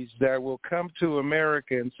Chinese that will come to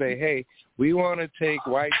America and say, hey, we want to take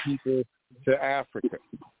white people to Africa.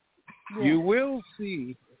 Yeah. You will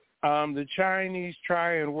see the Chinese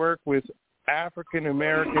try and work with African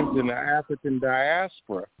Americans in the African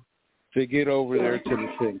diaspora to get over there to the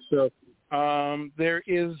thing. So there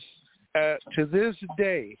is, to this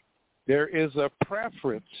day, there is a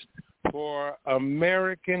preference for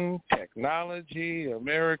American technology,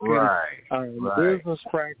 American business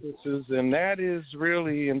practices, and that is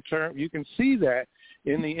really you can see that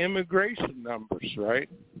in the immigration numbers, right?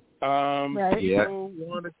 People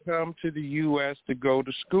want to come to the U.S. to go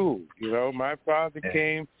to school. My father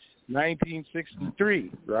came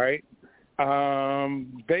 1963, right?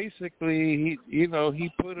 Basically, he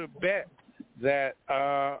put a bet that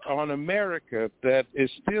on America that is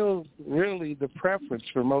still really the preference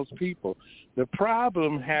for most people. The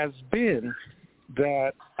problem has been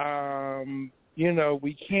that,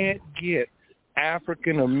 we can't get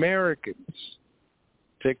African Americans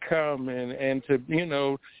to come and to,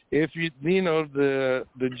 if the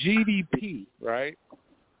GDP, right,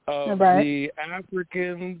 of the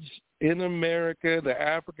Africans in America, the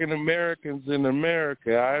African Americans in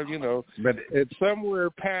America, but it's somewhere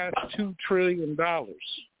past $2 trillion.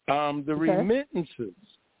 The remittances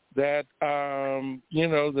that,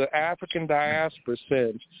 the African diaspora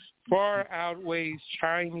sends far outweighs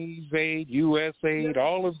Chinese aid, U.S. aid,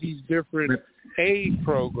 all of these different aid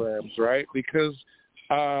programs, right? Because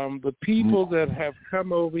the people that have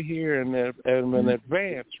come over here and been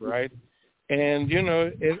advanced, right? And, you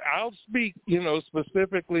know, and I'll speak, you know,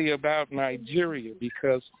 specifically about Nigeria,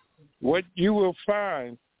 because what you will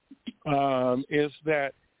find is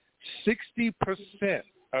that 60%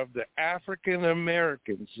 of the African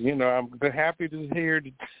Americans, you know, I'm happy to hear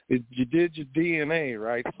that you did your DNA,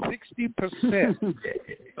 right? 60%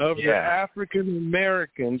 of the African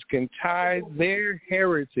Americans can tie their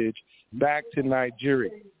heritage back to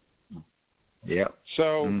Nigeria. Yep.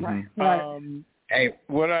 So, hey,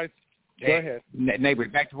 go ahead. Neighbor,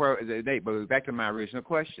 back to my original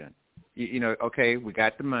question. You know, okay, we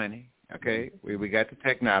got the money. Okay, we got the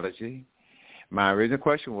technology. My original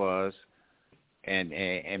question was, and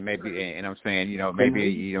maybe, and I'm saying, you know, maybe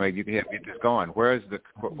you can help get this going. Where's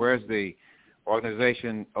the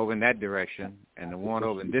organization over in that direction and the one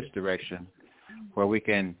over in this direction, where we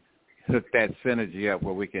can hook that synergy up,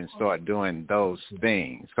 where we can start doing those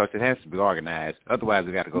things? Because it has to be organized. Otherwise,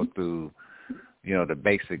 we got to go through, you know, the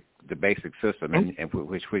basic system, and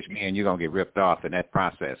which me and you're gonna get ripped off in that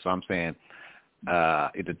process. So I'm saying,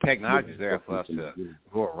 the technology is there for us to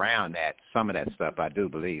go around that, some of that stuff, I do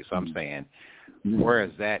believe. So I'm saying, where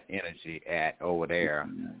is that energy at over there?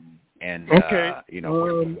 And, you know,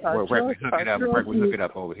 where we hook it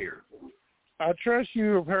up over here. I trust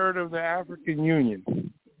you have heard of the African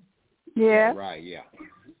Union. Yeah. Right, yeah.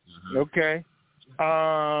 Okay.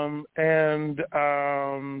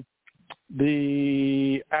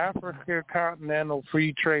 The Africa Continental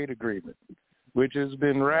Free Trade Agreement, which has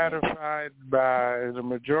been ratified by the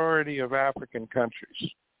majority of African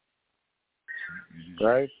countries,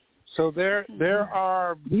 right? So there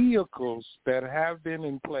are vehicles that have been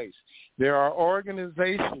in place. There are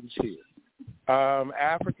organizations here,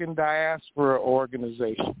 African diaspora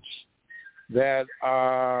organizations, that,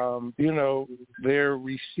 you know, they're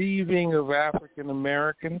receiving of African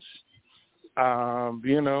Americans,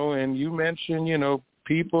 you know, and you mentioned, you know,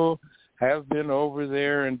 people have been over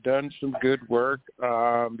there and done some good work,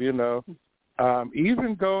 you know,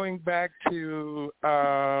 even going back to,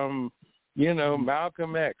 you know,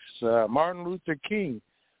 Malcolm X, Martin Luther King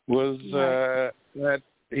was, that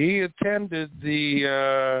he attended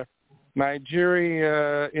the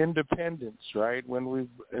Nigeria independence, right, when we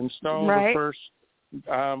installed the first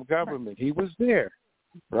government. He was there,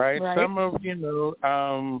 right? Some of, you know,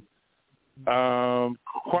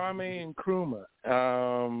 Kwame Nkrumah,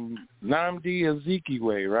 Nnamdi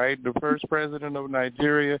Azikiwe, right, the first president of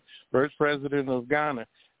Nigeria, first president of Ghana.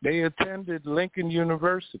 They attended Lincoln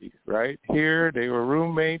University, right? Here they were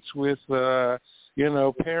roommates with, you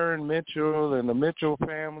know, Perrin Mitchell and the Mitchell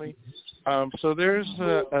family. So there's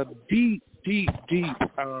a deep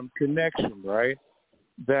connection, right?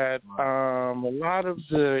 That a lot of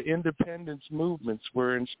the independence movements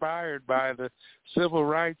were inspired by the civil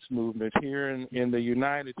rights movement here in the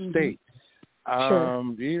United States.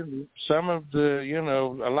 Some of the, you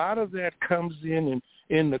know, a lot of that comes in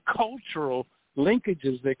the cultural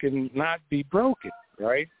linkages that can not be broken,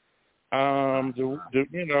 right? You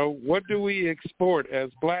know, what do we export as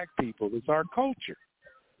black people? It's our culture,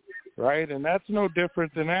 right? And that's no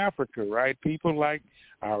different than Africa, right? People like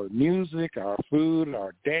our music, our food,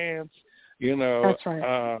 our dance, you know, that's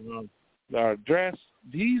right. Our dress.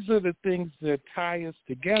 These are the things that tie us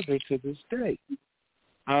together to this day.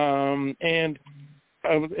 And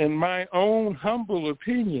in my own humble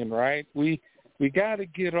opinion, right, we got to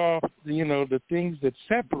get off, you know, the things that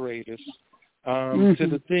separate us to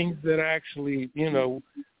the things that actually, you know,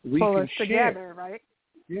 we pull can us share together, right?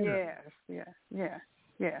 Yeah.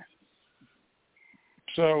 Yes.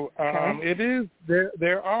 So it is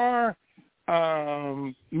there are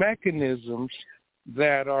mechanisms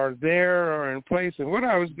that are there or in place. And what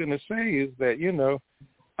I was going to say is that, you know,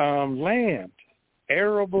 land,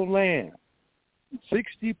 arable land,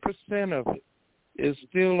 60% of it is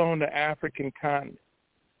still on the African continent.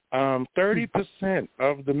 30%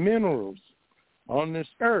 of the minerals on this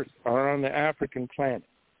earth are on the African planet.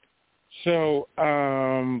 So,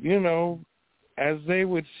 you know, as they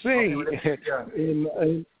would say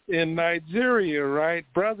in Nigeria, right,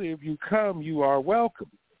 brother, if you come, you are welcome.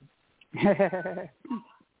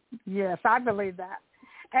 Yes, I believe that.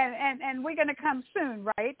 And we're going to come soon,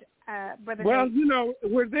 right, Brother? Well, Nate? you know,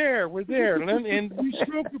 we're there, and we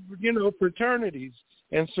spoke of, you know, fraternities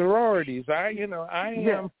and sororities. I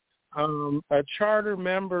am a charter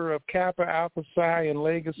member of Kappa Alpha Psi in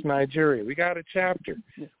Lagos, Nigeria. We got a chapter.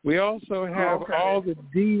 We also have all the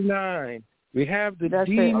D9. We have the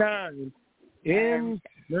D9 in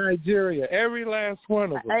Nigeria, every last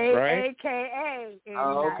one of them, right? AKA.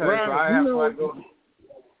 Oh, okay. Right. So I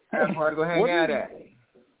have to go hang out at.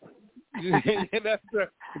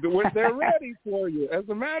 They're ready for you. As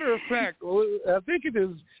a matter of fact, I think it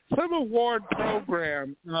is some award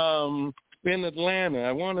program in Atlanta.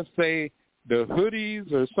 I want to say the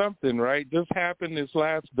Hoodies or something, right? Just happened this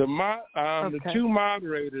last. The two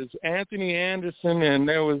moderators, Anthony Anderson, and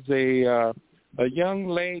there was a young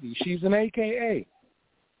lady. She's an AKA.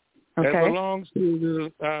 That belongs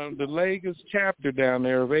to the Lagos chapter down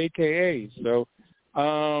there of AKA. So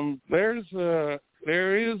there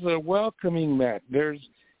is a welcoming mat. There's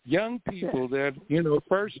young people that,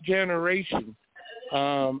 first generation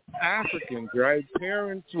Africans, right?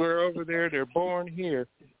 Parents were over there. They're born here.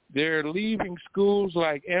 They're leaving schools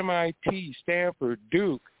like MIT, Stanford,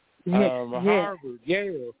 Duke, Harvard,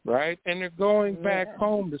 Yale, right? And they're going back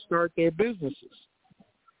home to start their businesses.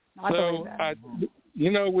 So,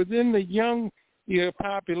 within the young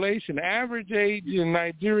population, average age in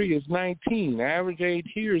Nigeria is 19. Average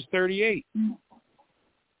age here is 38.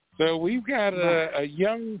 So we've got a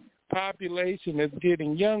young population that's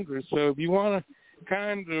getting younger. So if you want to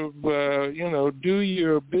kind of, do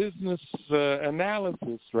your business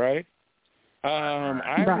analysis, right?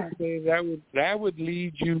 I would say that would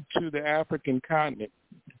lead you to the African continent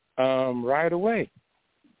right away.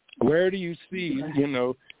 Where do you see,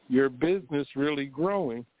 your business really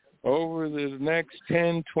growing over the next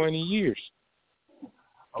 10, 20 years?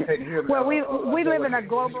 Okay. Well, we live in a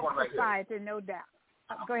global society, no doubt.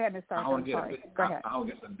 Go ahead, Mr. I want to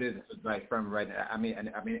get some business advice from right now. I mean,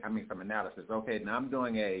 some analysis. Okay, now I'm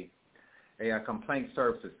doing a complaint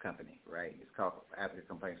services company, right? It's called African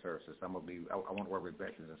Complaint Services. I want to work with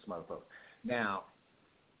veterans and some other folks. Now,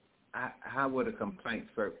 how would a complaint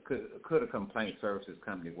could a complaint services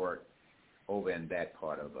company work over in that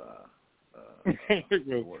part of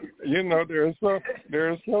there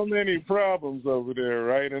are so many problems over there,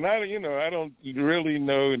 right? And I don't really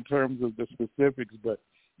know in terms of the specifics, but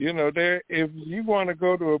if you want to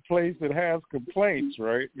go to a place that has complaints,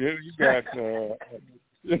 right? You got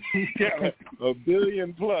a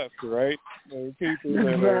billion plus, right? People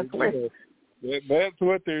that that's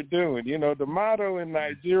what they're doing. The motto in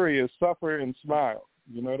Nigeria is "Suffer and Smile."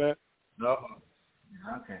 You know that? No.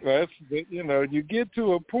 Okay. That's you get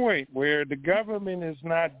to a point where the government is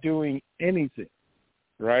not doing anything,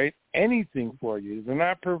 right? Anything for you. They're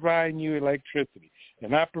not providing you electricity. They're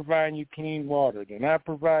not providing you clean water. They're not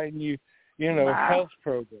providing you, health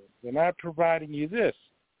programs. They're not providing you this.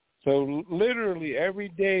 So literally every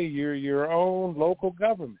day you're your own local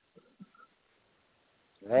government,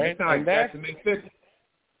 right? That's Mississippi.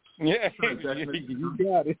 Yeah, you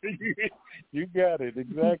got it. You got it.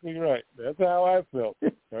 Exactly right. That's how I felt,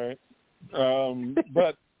 right?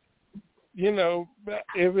 But,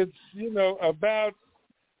 if it's, about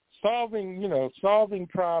solving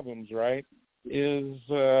problems, right, is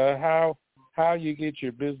how you get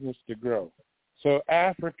your business to grow. So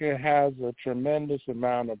Africa has a tremendous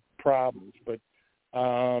amount of problems, but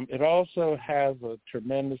it also has a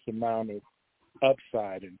tremendous amount of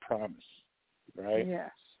upside and promise, right?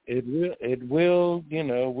 Yes. It will,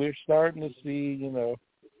 we're starting to see,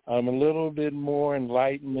 a little bit more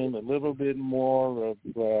enlightenment, a little bit more of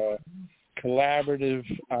collaborative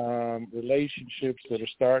relationships that are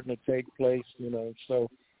starting to take place, So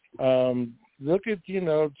look at,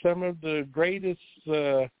 some of the greatest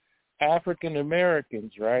African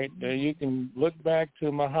Americans, right? You can look back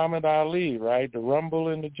to Muhammad Ali, right? The Rumble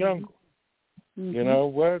in the Jungle.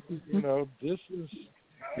 Mm-hmm. This is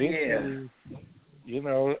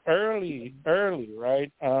early,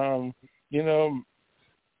 right?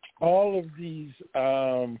 All of these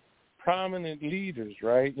prominent leaders,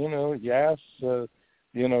 right?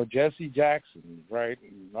 Jesse Jackson, right?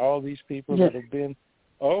 And all these people that have been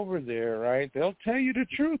over there, right? They'll tell you the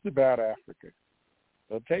truth about Africa.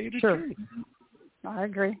 They'll tell you the truth. I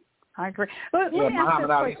agree. Let me ask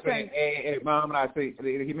this question. Muhammad Ali,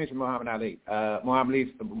 he mentioned Muhammad Ali.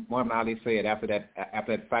 Muhammad Ali said after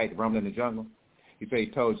that fight, Rumble in the Jungle, he said he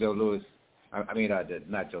told Joe Louis,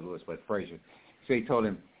 not Joe Louis, but Frazier. He said he told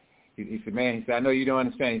him, he said, man, he said, I know you don't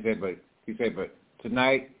understand. He said, but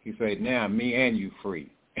tonight, he said, now me and you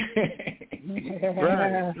free.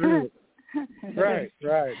 Right.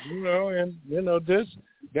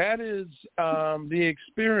 That is the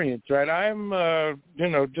experience, right? I'm,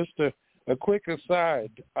 just a quick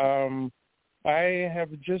aside. I have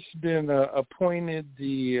just been appointed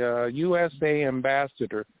the USA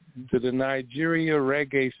ambassador to the Nigeria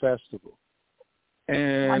Reggae Festival.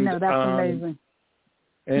 And I know, that's amazing.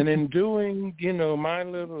 And in doing, my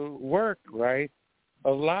little work, right,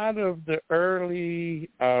 a lot of the early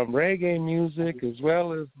reggae music as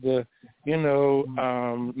well as the,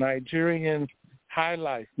 Nigerian high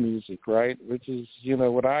life music, right, which is,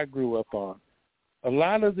 what I grew up on. A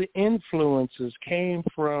lot of the influences came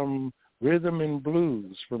from rhythm and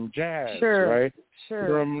blues, from jazz, right? Sure,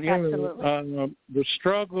 from the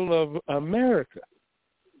struggle of America,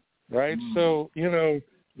 right? So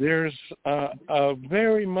there's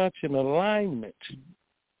very much an alignment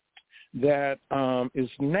that is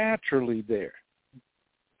naturally there.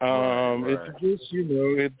 It's just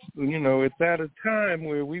it's at a time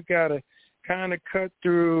where we've got to kind of cut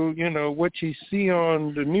through what you see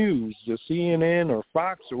on the news, the CNN or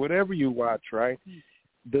Fox or whatever you watch, right?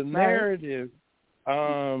 The narrative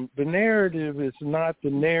is not the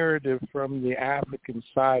narrative from the African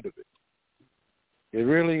side of it. It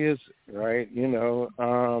really is, right? They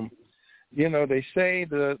say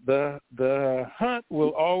the hunt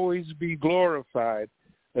will always be glorified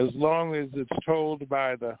as long as it's told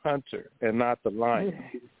by the hunter and not the lion.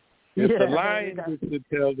 If the lion gets to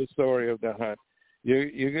tell the story of the hunt,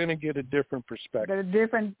 you're going to get a different perspective.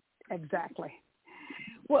 Exactly.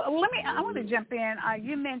 Well, I want to jump in.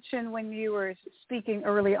 You mentioned when you were speaking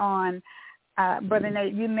early on, Brother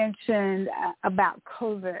Nate, you mentioned about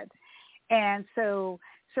COVID. And so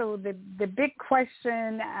the big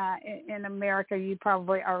question in America, you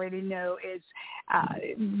probably already know, is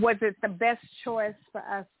was it the best choice for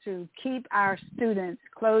us to keep our students,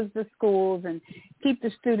 close the schools, and keep the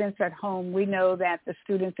students at home? We know that the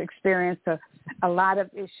students experience a lot of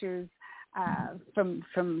issues from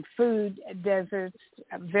food deserts,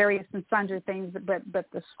 various and sundry things, but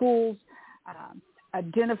the schools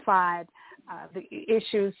identified the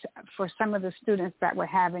issues for some of the students that we're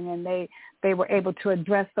having, and they were able to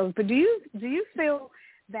address those. But do you feel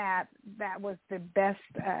that was the best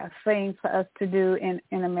thing for us to do in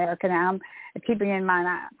America? Now, I'm keeping in mind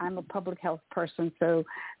I'm a public health person, so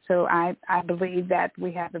I believe that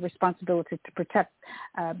we have the responsibility to protect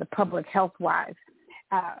the public health-wise.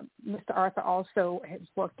 Mr. Arthur also has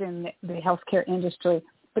worked in the healthcare industry.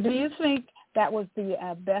 But do you think that was the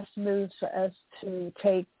best move for us to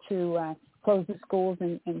take to close the schools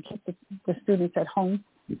and keep the students at home?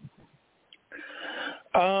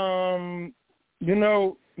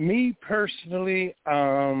 Me personally,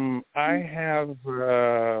 I have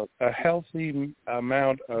a healthy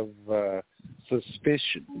amount of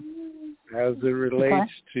suspicion as it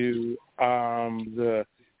relates to the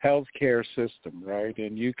healthcare system, right?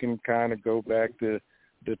 And you can kind of go back to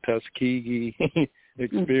the Tuskegee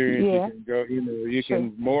experience. You can go, you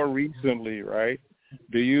can more recently, right?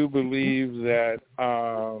 Do you believe that,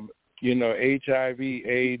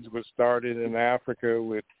 HIV/AIDS was started in Africa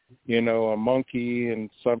with, a monkey and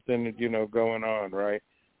something, going on, right?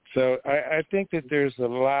 So I think that there's a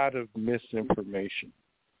lot of misinformation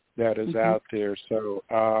that is out there. So,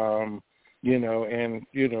 even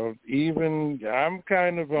I'm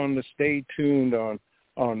kind of on the stay tuned on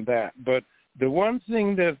that. But the one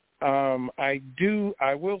thing that I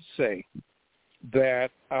will say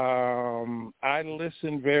that I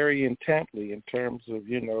listen very intently in terms of,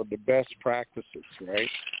 the best practices, right?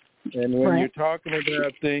 And when you're talking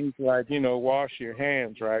about things like, wash your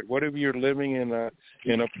hands, right? What if you're living in a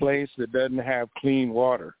place that doesn't have clean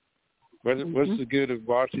water? What's the good of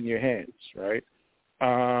washing your hands, right?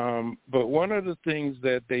 But one of the things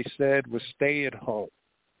that they said was stay at home.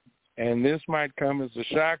 And this might come as a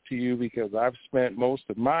shock to you because I've spent most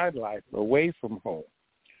of my life away from home.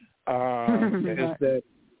 Is that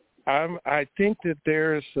I think that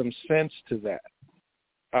there is some sense to that.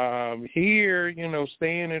 Here,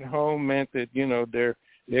 staying at home meant that,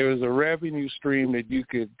 there was a revenue stream that you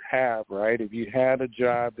could have, right? If you had a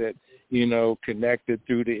job that, connected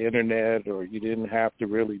through the internet, or you didn't have to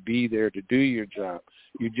really be there to do your job,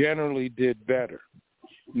 you generally did better.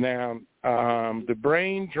 Now, the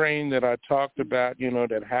brain drain that I talked about,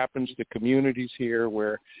 that happens to communities here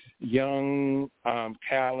where young,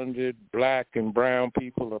 talented black and brown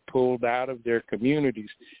people are pulled out of their communities,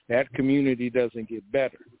 that community doesn't get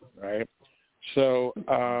better, right? So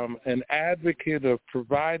an advocate of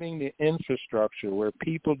providing the infrastructure where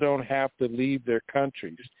people don't have to leave their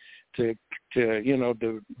countries to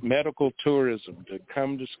the medical tourism, to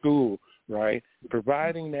come to school, right?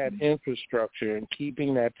 Providing that infrastructure and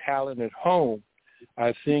keeping that talent at home,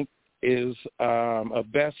 I think, is a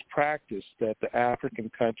best practice that the African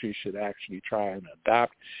countries should actually try and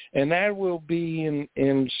adopt. And that will be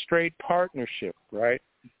in straight partnership, right,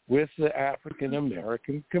 with the African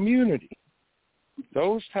American community.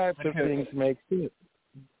 Those types of things make sense.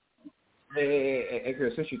 Hey,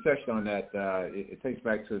 Chris, since you touched on that, it takes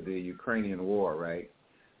back to the Ukrainian war, right,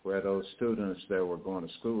 where those students that were going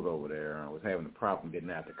to school over there was having a problem getting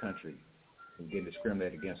out of the country and getting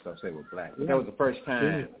discriminated against, let's say, with black. But that was the first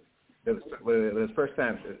time it was the first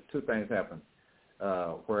time two things happened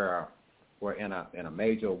where in a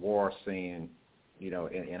major war scene,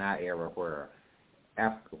 in our era where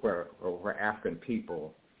African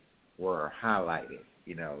people were highlighted,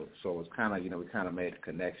 so it was kind of, we kind of made a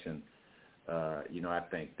connection, I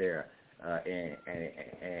think there,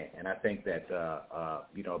 and I think that,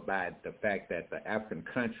 by the fact that the African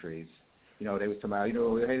countries, they were talking about,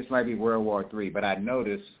 hey, this might be World War III, but I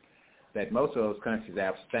noticed that most of those countries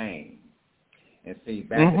abstained. And see,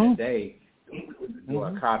 back in the day,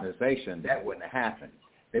 a colonization, that wouldn't have happened.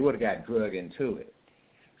 They would have got drug into it.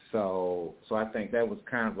 So I think that was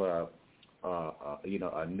kind of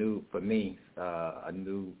a new, for me, a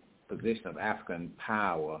new position of African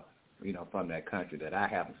power, from that country that I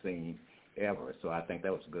haven't seen ever. So I think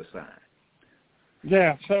that was a good sign.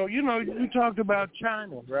 Yeah. So, you talked about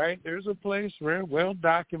China, right? There's a place very well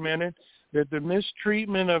documented that the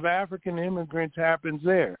mistreatment of African immigrants happens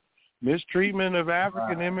there. Mistreatment of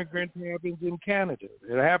African immigrants happens in Canada.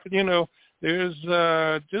 It happened, there's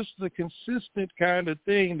just the consistent kind of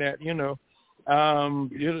thing that,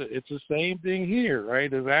 it's the same thing here,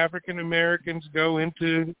 right? As African Americans go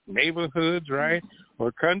into neighborhoods, right,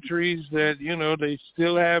 or countries that, they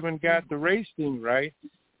still haven't got the race thing right,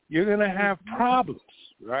 you're going to have problems,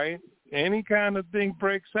 right? Any kind of thing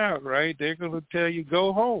breaks out, right? They're going to tell you,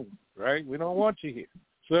 go home, right? We don't want you here.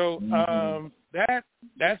 So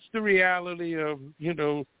that's the reality of,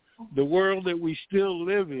 the world that we still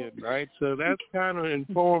live in, right? So that kind of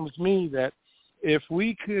informs me that if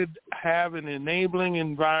we could have an enabling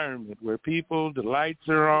environment where people, the lights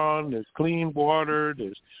are on, there's clean water,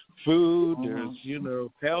 there's food, there's,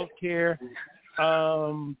 health care,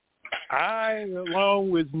 I,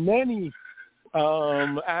 along with many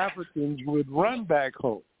Africans, would run back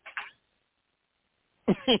home.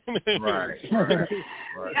 Right.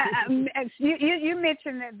 You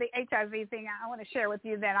mentioned the HIV thing. I want to share with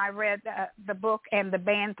you that I read the book and the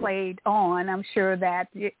band played on. I'm sure that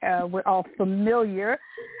we're all familiar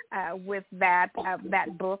with that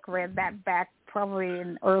book. Read that back probably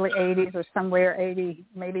in early 80s or somewhere 80,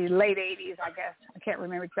 maybe late 80s, I guess. I can't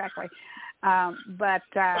remember exactly. But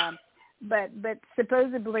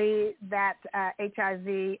supposedly that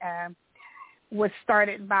HIV was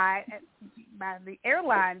started by the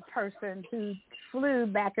airline person who flew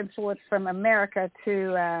back and forth from America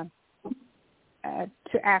to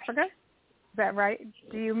Africa. Is that right?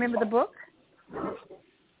 Do you remember the book? Do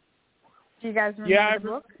you guys remember the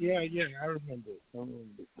book? Yeah, I remember it.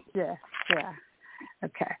 Yeah.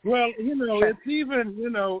 Okay. Well, it's even,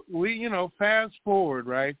 we, fast forward,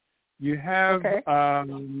 right? You have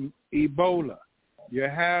Ebola. You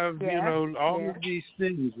have, all of these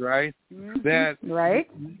things, right? That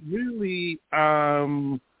really,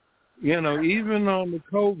 even on the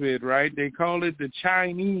COVID, right? They call it the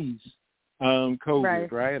Chinese COVID,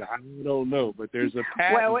 right? I don't know, but there's a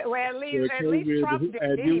patent well, at least Trump did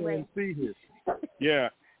at anyway. UNC here. Yeah,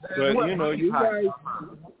 but, you guys...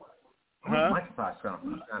 Where monkeypox come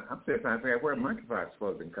from? I'm still trying to figure out where monkeypox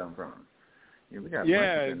supposed to come from. We got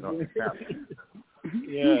monkeys in North Carolina.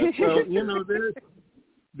 Yeah, so,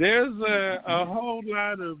 there's a whole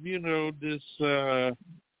lot of, this,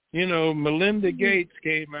 Melinda Gates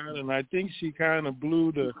came out, and I think she kind of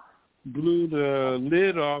blew the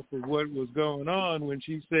lid off of what was going on when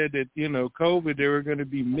she said that, COVID, there were going to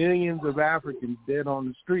be millions of Africans dead on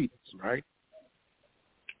the streets, right?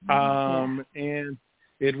 And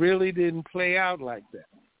it really didn't play out like that.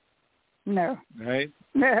 No. Right?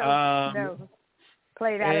 No.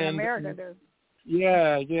 Played out in America, though.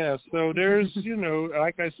 Yeah. So there's,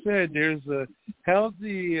 like I said, there's a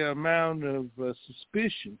healthy amount of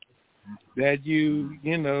suspicion that you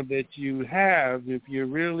have if you're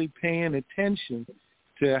really paying attention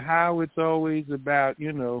to how it's always about,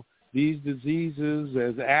 these diseases,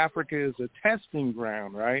 as Africa is a testing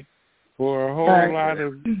ground, right, for a whole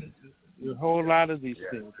lot of these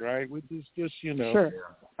things, right, which is just,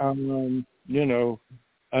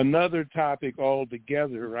 another topic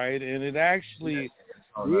altogether, right? And it actually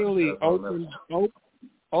really opens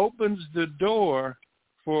the door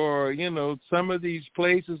for, some of these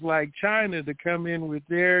places like China to come in with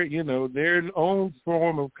their, their own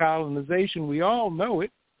form of colonization. We all know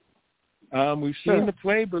it. We've seen the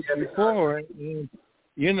playbook before. And,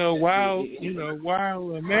 while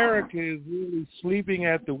America is really sleeping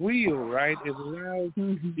at the wheel, right, it allows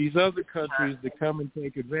these other countries to come and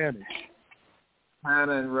take advantage.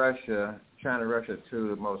 China and Russia, two of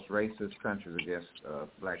the most racist countries against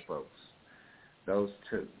black folks. Those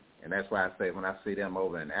two. And that's why I say when I see them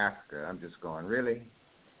over in Africa, I'm just going, really?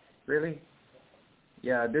 Really?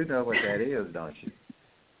 Yeah, I do know what that is, don't you?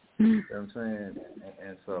 You know what I'm saying?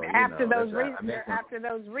 And so, after those they're after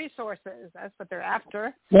those resources. That's what they're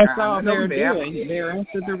after. That's all they're doing. They're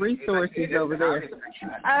after the resources over there.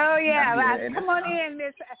 Oh, yeah. Come on in.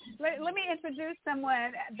 Let me introduce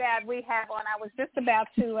someone that we have on. I was just about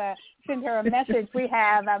to send her a message. We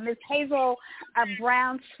have Miss Hazel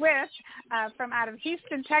Brown Swift from out of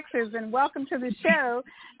Houston, Texas, and welcome to the show.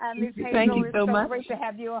 Ms. Hazel, Thank you it's so much. great to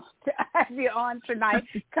have you on tonight.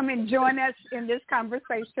 Come and join us in this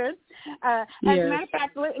conversation. As a matter of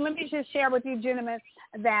fact, let me just share with you, gentlemen,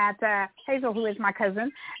 that Hazel, who is my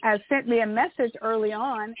cousin, sent me a message early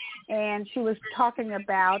on, and she was talking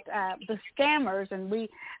about the scammers, and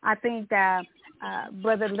I think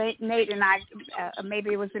Brother Nate and I,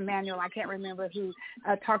 maybe it was Emmanuel, I can't remember who,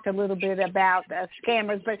 talked a little bit about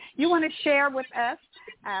scammers. But you want to share with us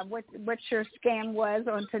what your scam was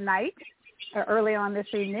on tonight, early on this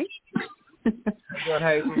evening?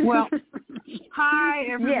 Well, hi,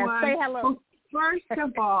 everyone. Yes, say hello. Well, first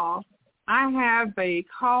of all, I have a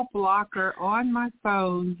call blocker on my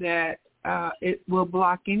phone that it will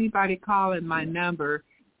block anybody calling my number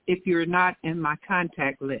if you're not in my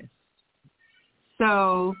contact list.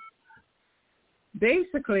 So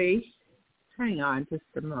basically, hang on just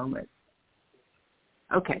a moment.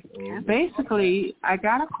 Okay. Basically, I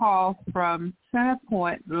got a call from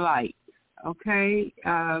Centerpoint Light. Okay.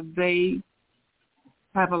 They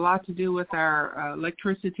have a lot to do with our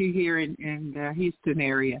electricity here in the Houston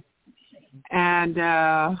area. And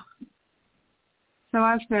so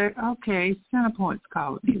I said, okay, Centerpoint's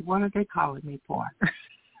calling me. What are they calling me for?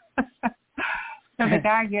 So the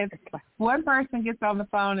guy one person gets on the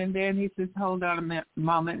phone, and then he says, hold on a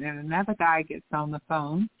moment, and another guy gets on the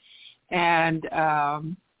phone, and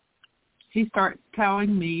he starts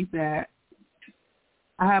telling me that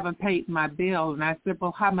I haven't paid my bill. And I said,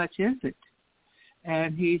 well, how much is it?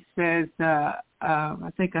 And he says,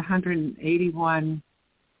 I think $181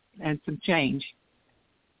 and some change.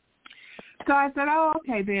 So I said, oh,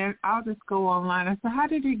 okay, then I'll just go online. I said, how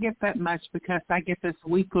did you get that much? Because I get this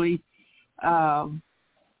weekly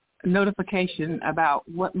notification about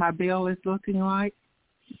what my bill is looking like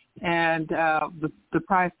and the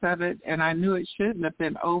price of it. And I knew it shouldn't have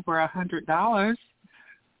been over $100.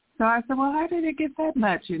 So I said, well, how did it get that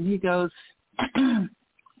much? And he goes,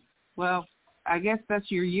 well, I guess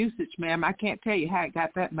that's your usage, ma'am. I can't tell you how it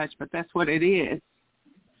got that much, but that's what it is.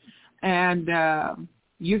 And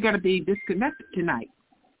you're going to be disconnected tonight.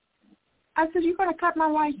 I said, you're going to cut my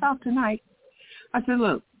lights off tonight? I said,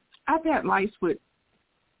 look, I've had lights with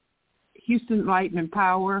Houston Light and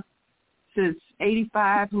Power since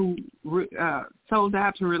 85, who sold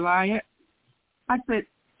out to Reliant. I said,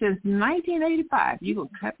 since 1985, you're going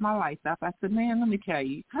to cut my lights off. I said, man, let me tell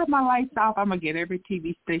you, cut my lights off, I'm going to get every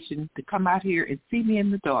TV station to come out here and see me in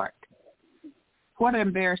the dark. What an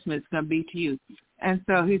embarrassment it's going to be to you. And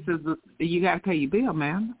so he says, you got to pay your bill,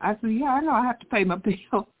 ma'am. I said, yeah, I know I have to pay my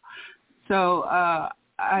bill. So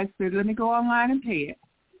I said, let me go online and pay it.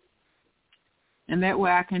 And that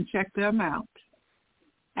way I can check the amount.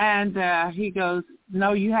 And he goes,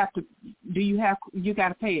 no, you got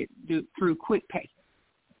to pay it through Quick Pay.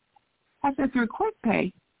 I said, through Quick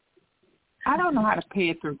Pay? I don't know how to pay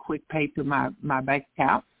it through Quick Pay through my bank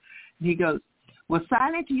account. And he goes, well,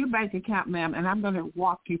 sign it to your bank account, ma'am, and I'm going to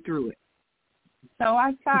walk you through it. So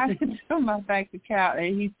I signed it to my bank account,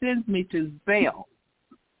 and he sends me to Zelle.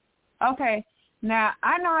 Okay, now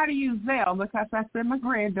I know how to use Zelle because I send my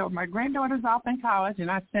granddaughter's off in college,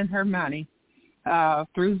 and I send her money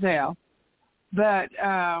through Zelle. But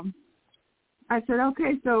I said,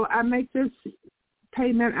 okay, so I make this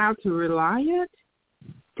payment out to Reliant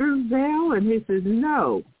through Zelle? And he says,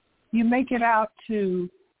 no, you make it out to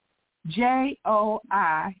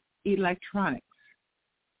JOI Electronics.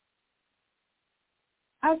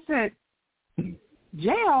 I said,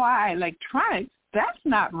 JOI Electronics? That's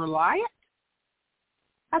not Reliant.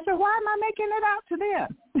 I said, why am I making it out to them?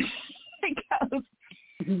 Because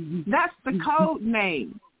that's the code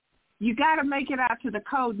name. You got to make it out to the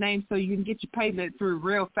code name so you can get your payment through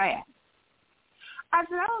real fast. I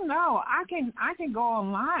said, oh, no, I can go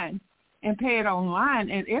online and pay it online,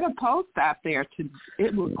 and it'll post out there.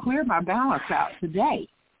 It will clear my balance out today.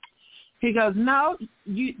 He goes, no,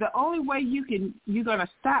 the only way you're going to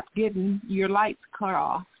stop getting your lights cut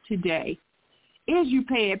off today is you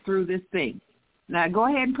pay it through this thing. Now, go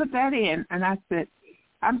ahead and put that in. And I said,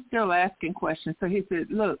 I'm still asking questions. So he said,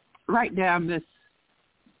 look, write down this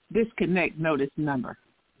disconnect notice number.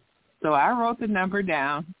 So I wrote the number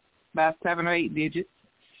down, about 7 or 8 digits.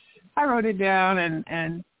 I wrote it down,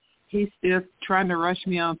 and he's still trying to rush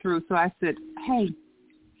me on through. So I said, hey,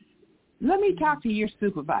 let me talk to your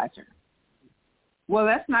supervisor. well,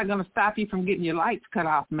 that's not going to stop you from getting your lights cut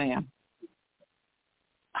off, ma'am.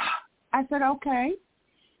 I said, okay.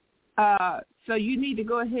 So you need to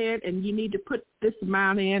go ahead and you need to put this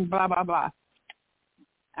amount in, blah, blah, blah.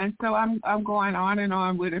 And so I'm going on and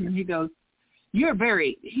on with him, and he goes, he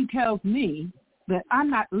tells me that I'm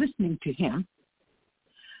not listening to him,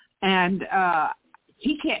 and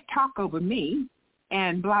he can't talk over me,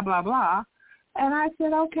 and blah, blah, blah. And I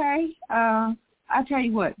said, okay, I tell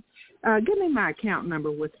you what, give me my account number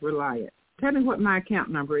with Reliant. Tell me what my account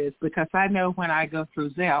number is, because I know when I go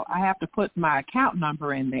through Zelle, I have to put my account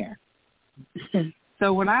number in there.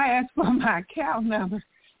 So when I asked for my account number,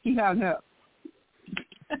 he hung up.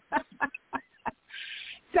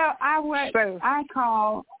 So I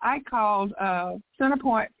called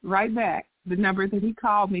Centerpoint right back, the number that he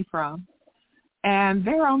called me from, and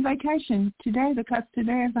they're on vacation today because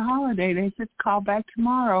today is a holiday. They said call back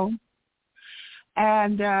tomorrow,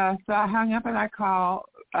 and so I hung up and I called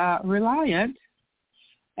Reliant,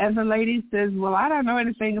 and the lady says, well, I don't know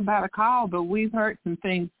anything about a call, but we've heard some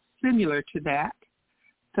things similar to that.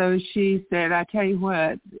 So she said, I tell you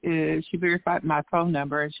what, she verified my phone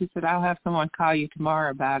number, and she said, I'll have someone call you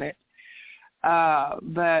tomorrow about it.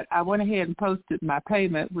 But I went ahead and posted my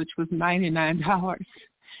payment, which was $99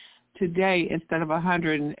 today instead of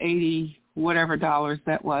 $180 whatever dollars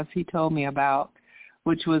that was he told me about,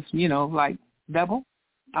 which was, like double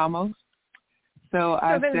almost. So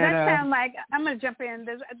I said, does that sound like, I'm going to jump in,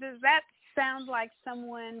 does that sound like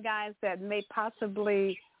someone, guys, that may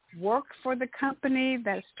possibly work for the company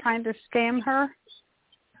that's trying to scam her?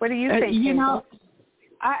 What do you think?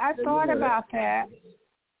 I thought about that.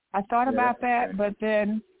 But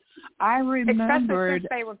then I remembered. Especially since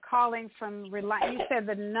they were calling from Reliant. You said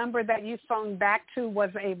the number that you phoned back to was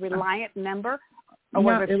a Reliant number, or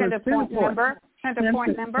was it Centerpoint number?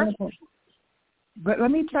 Centerpoint number. But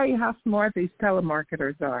let me tell you how smart these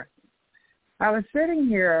telemarketers are. I was sitting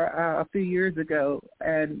here a few years ago,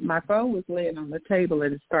 and my phone was laying on the table,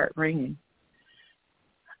 and it started ringing.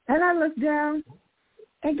 And I looked down,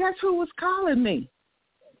 and guess who was calling me?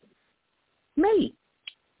 Me.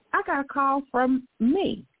 I got a call from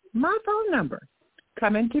me, my phone number,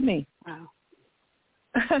 coming to me. Wow.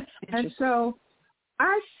 And so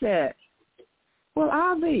I said, well,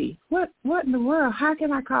 Ali, what in the world? How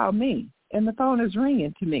can I call me? And the phone is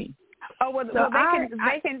ringing to me. Oh well, so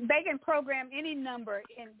they can program any number,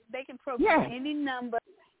 and they can program any number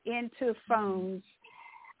into phones.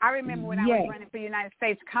 I remember when I was running for United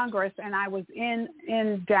States Congress, and I was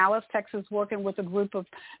in Dallas, Texas, working with a group of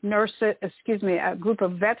a group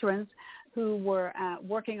of veterans who were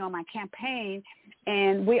working on my campaign,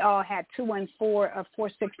 and we all had 214 or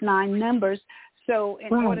 469 numbers. So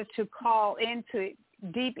in order to call into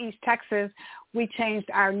Deep East Texas, we changed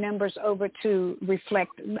our numbers over to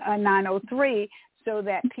reflect 903 so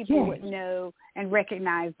that people would know and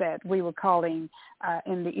recognize that we were calling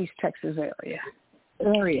in the East Texas area. So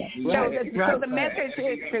the message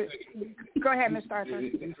is to go ahead, Mr. Arthur.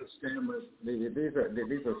 These are scammers.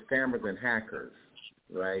 These are scammers and hackers,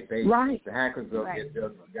 right? The hackers will get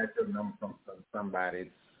your number from somebody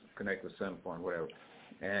connected with Centerpoint, whatever.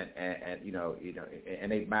 And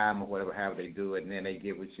and they buy them or whatever, however they do it, and then they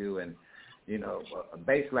get with you, and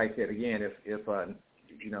basically like that again.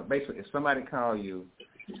 Basically if somebody call you,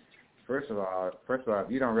 first of all,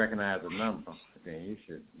 if you don't recognize the number, then you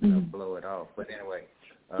should blow it off. But anyway,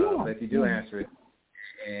 but if you do answer it,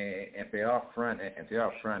 and if they're off front, as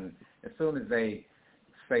soon as they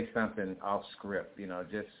say something off script,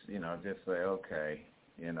 just say okay.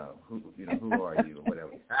 Who are you or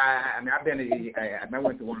whatever. I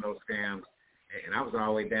went to one of those scams, and I was all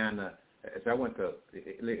the way down to. So I went to.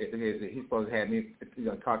 He's supposed to have me,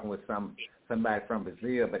 talking with somebody from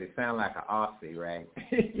Brazil, but it sounded like an Aussie, right?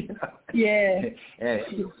 Yeah.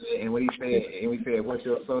 And when he said, "What's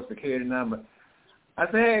your Social Security number?" I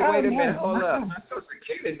said, "Hey, wait a minute, hold up, my Social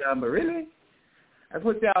Security number, really? That's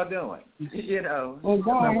what y'all doing, Well,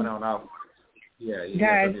 someone on off."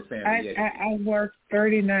 Guys, I worked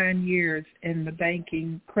 39 years in the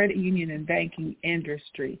credit union and banking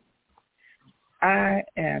industry. I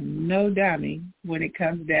am no dummy when it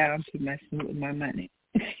comes down to messing with my money.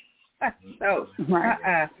 So,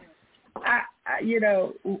 I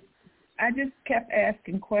just kept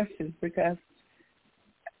asking questions because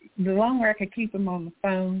the longer I could keep him on the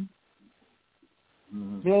phone,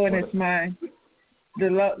 blowing his mind,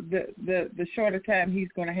 the shorter time he's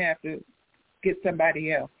going to have to get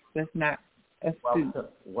somebody else that's not a student.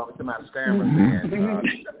 Welcome to my scammers, man.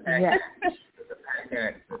 The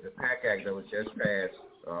PAC Act that was just passed,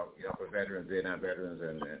 for veterans, Vietnam veterans,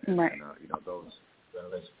 and those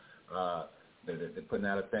journalists. They're putting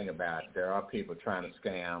another thing about it. There are people trying to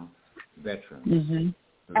scam veterans. Mm-hmm.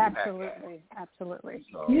 Absolutely. So, Absolutely.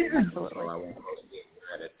 So I won't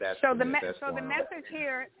that's so the message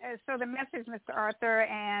here, so the message, Mr. Arthur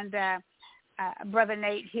and Brother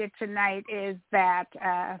Nate here tonight is that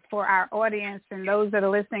for our audience and those that are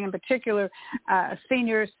listening, in particular,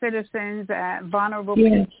 senior citizens, vulnerable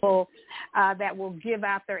people that will give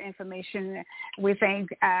out their information, we thank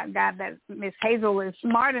God that Ms. Hazel is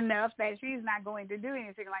smart enough that she's not going to do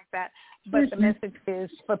anything like that. But the message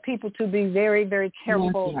is for people to be very, very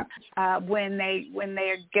careful when they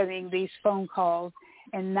are getting these phone calls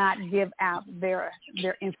and not give out their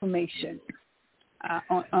information.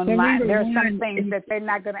 Online. There are some things that they're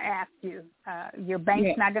not going to ask you. Your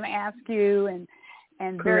bank's not going to ask you,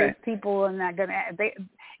 and various people are not going to.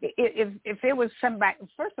 If it was somebody,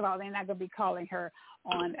 first of all, they're not going to be calling her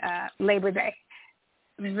on Labor Day.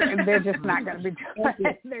 They're just not going to be doing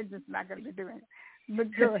it. They're just not going to be doing it. But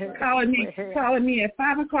go ahead. Calling me at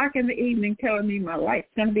 5:00 in the evening, telling me my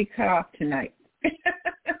light's going to be cut off tonight.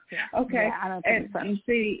 Okay, I don't think so. And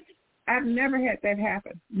see. I've never had that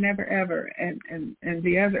happen, never ever. And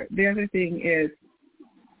the other thing is,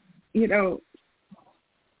 it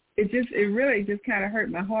really just kind of hurt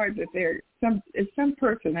my heart that there's some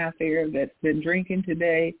person out there that's been drinking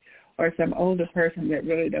today, or some older person that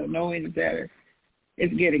really don't know any better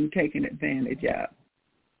is getting taken advantage of.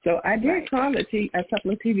 So I did call a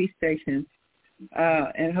couple of TV stations,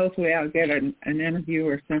 and hopefully I'll get an interview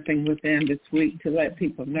or something with them this week to let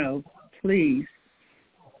people know, please.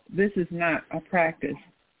 This is not a practice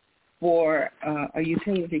for a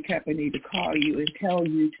utility company to call you and tell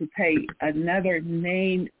you to pay another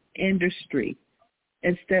named industry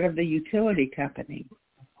instead of the utility company.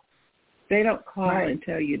 They don't call and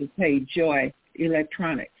tell you to pay Joy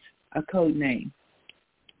Electronics, a code name.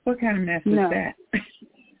 What kind of mess is that?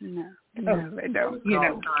 No, they don't.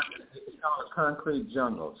 It's called a concrete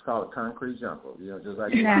jungle. It's called a concrete jungle. Just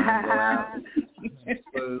like you go out.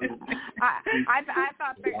 I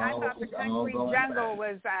thought the concrete jungle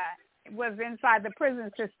was inside the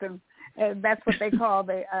prison system. That's what they call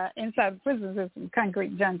the inside the prison system,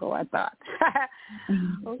 concrete jungle. I thought.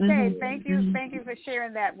 Okay, thank you for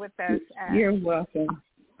sharing that with us. You're welcome.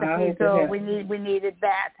 So we needed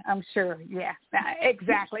that, I'm sure. Yeah,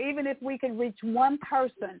 exactly. Even if we can reach one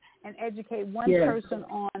person and educate one person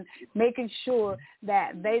on making sure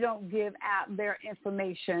that they don't give out their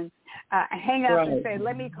information, hang up and say,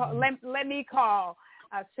 let me call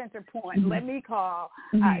Center Point. Let me call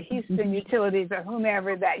Houston Utilities or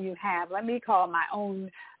whomever that you have. Let me call my own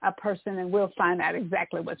person, and we'll find out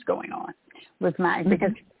exactly what's going on with mine.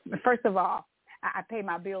 Because first of all, I pay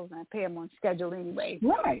my bills and I pay them on schedule anyway.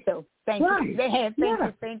 Right. So thank you.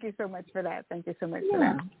 Thank you so much for that. Thank you so much for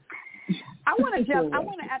that. I want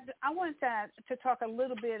to talk a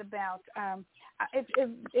little bit about if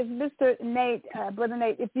Mr. Nate, Brother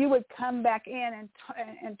Nate, if you would come back in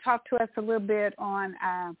and talk to us a little bit on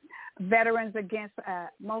veterans against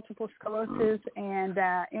multiple sclerosis and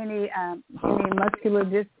any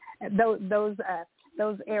muscular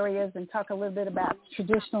those areas, and talk a little bit about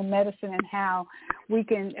traditional medicine and how we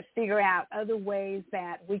can figure out other ways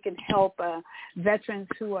that we can help veterans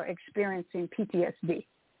who are experiencing PTSD.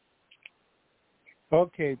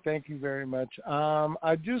 Okay, thank you very much. I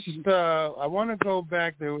want to go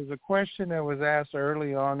back. There was a question that was asked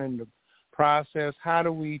early on in the process. How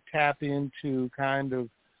do we tap into kind of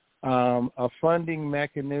a funding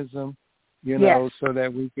mechanism, so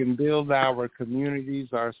that we can build our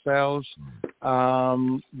communities ourselves?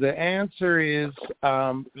 The answer is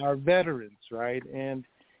our veterans, right? And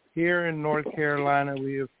here in North Carolina,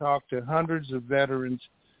 we have talked to hundreds of veterans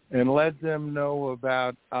and let them know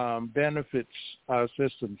about benefits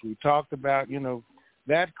systems. We talked about,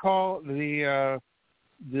 that call, the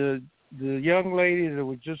young lady that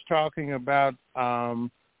was just talking about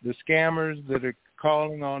the scammers that are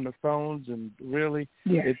calling on the phones, and really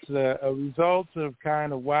it's a result of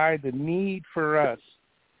kind of why the need for us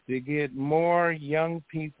to get more young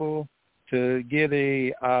people to get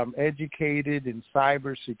educated in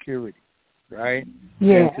cybersecurity, right?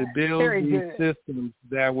 Yeah, and to build these systems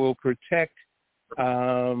that will protect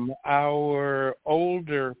our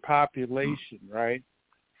older population, right,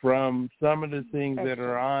 from some of the things that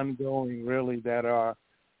are ongoing, really, that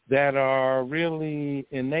are really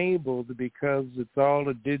enabled because it's all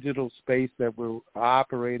a digital space that we're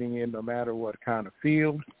operating in, no matter what kind of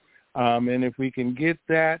field. And if we can get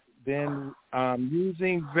that, then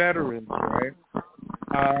using veterans, right,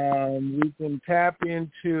 we can tap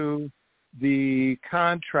into the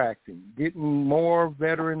contracting, getting more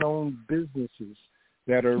veteran-owned businesses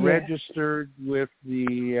that are registered with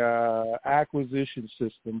the acquisition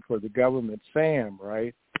system for the government, SAM,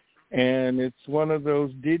 right? And it's one of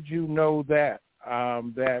those, did you know that,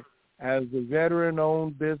 that as a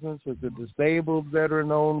veteran-owned business, as a disabled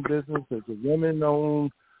veteran-owned business, as a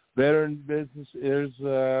women-owned veteran business,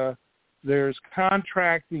 there's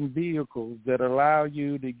contracting vehicles that allow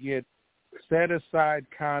you to get set-aside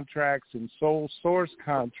contracts and sole source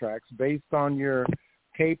contracts based on your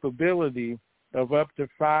capability of up to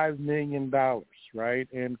 $5 million, right?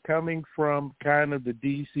 And coming from kind of the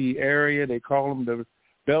D.C. area, they call them the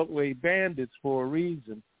Beltway Bandits for a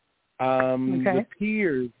reason. The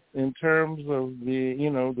peers, in terms of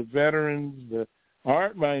the veterans, the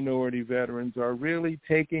aren't minority veterans, are really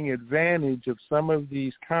taking advantage of some of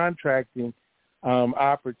these contracting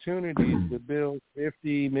opportunities to build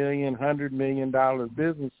 $50 million, $100 million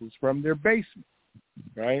businesses from their basement,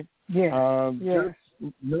 right? Just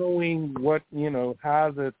knowing what, how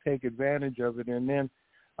to take advantage of it. And then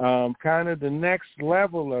kind of the next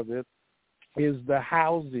level of it is the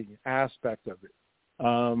housing aspect of it.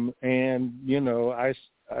 And,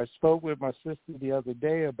 I spoke with my sister the other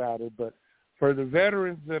day about it, but for the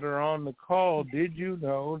veterans that are on the call, did you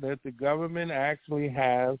know that the government actually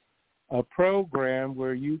has a program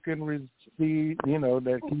where you can receive,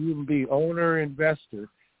 that you can be owner-investor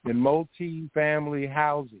in multi-family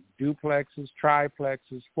housing, duplexes,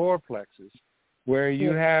 triplexes, fourplexes, where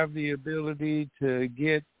you have the ability to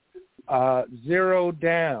get zero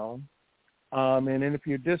down, and then if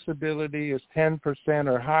your disability is 10%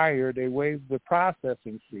 or higher, they waive the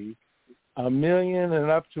processing fee, $1 million and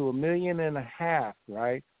up to $1.5 million,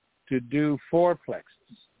 right, to do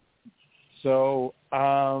fourplexes. So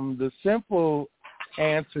the simple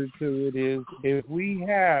answer to it is, if we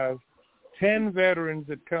have 10 veterans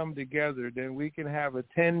that come together, then we can have a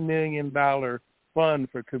 $10 million fund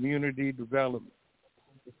for community development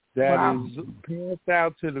that is passed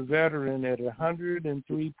out to the veteran at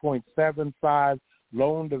 103.75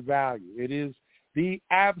 loan to value. It is the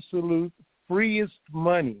absolute freest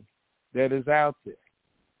money that is out there.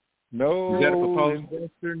 No is that a proposal?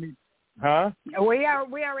 Investor need, huh? We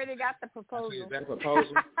already got the proposal. Is that a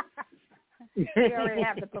proposal? We already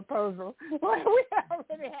have the proposal. We already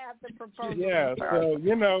have the proposal. Yeah, so,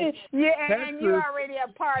 Texas, and you're already a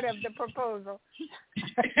part of the proposal.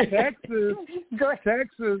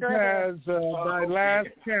 Texas has,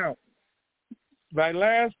 by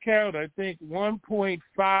last count, I think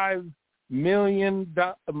 1.5 million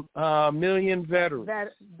veterans.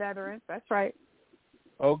 Veterans, that's right.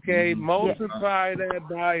 Okay, multiply that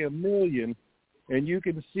by 1 million, and you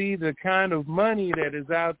can see the kind of money that is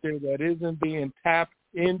out there that isn't being tapped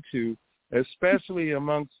into, especially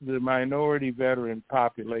amongst the minority veteran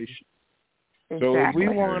population. Exactly. So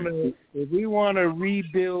if we want to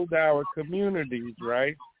rebuild our communities,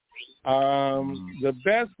 right, the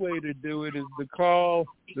best way to do it is to call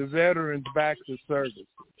the veterans back to service.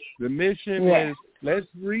 The mission is, let's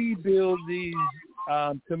rebuild these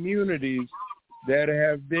communities that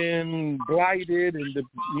have been blighted and,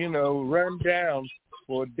 run down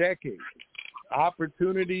for decades.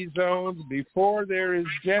 Opportunity zones. Before there is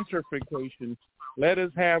gentrification, let us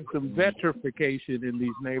have some vetrification in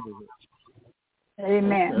these neighborhoods.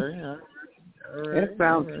 Amen. Okay. All right. That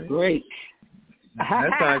sounds great. That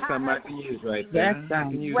sounds something I can use right there. That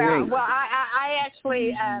sounds great. Well, I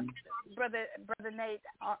actually, Brother Nate,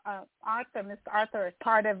 Mr. Arthur is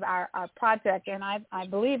part of our project, and I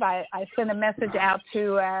believe I sent a message out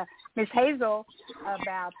to Ms. Hazel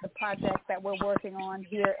about the project that we're working on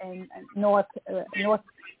here in North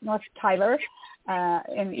Tyler,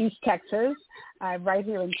 in East Texas, right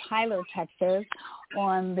here in Tyler, Texas,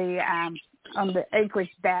 on the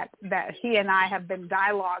acreage that he and I have been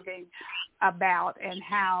dialoguing about, and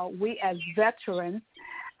how we as veterans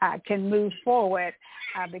can move forward,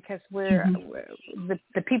 because we're the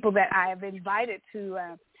people that I have invited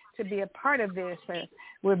to be a part of this.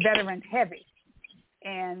 We're veteran heavy,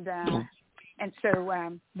 and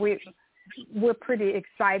so we're pretty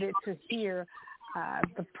excited to hear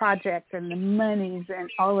the project and the monies and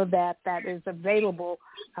all of that is available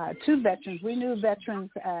to veterans. We knew veterans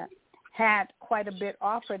had quite a bit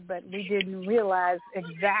offered, but we didn't realize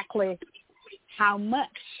exactly how much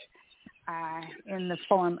in the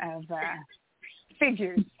form of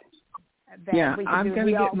figures that we could I'm going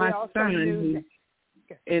to get my son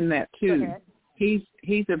in that too. He's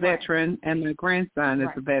a veteran, and my grandson is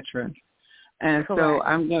a veteran, and so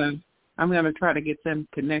I'm going to try to get them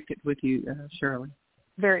connected with you, Shirley.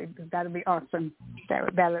 That'll be awesome.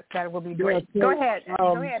 That will be great. Yeah, so,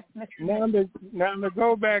 go ahead, Mr. Now to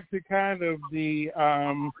go back to kind of the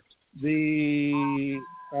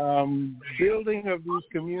building of these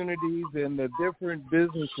communities and the different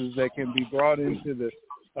businesses that can be brought into the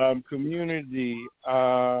community.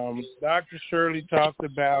 Dr. Shirley talked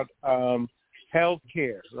about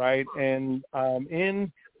healthcare, right? And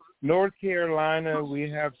in North Carolina, we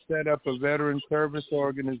have set up a veteran service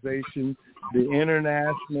organization, the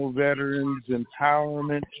International Veterans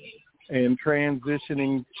Empowerment and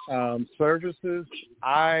Transitioning Services.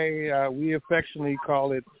 We affectionately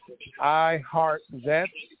call it I Heart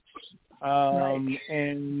Vets.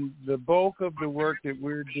 And the bulk of the work that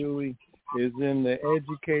we're doing is in the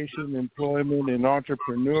education, employment, and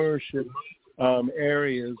entrepreneurship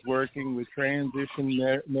areas, working with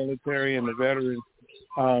transition military and the veteran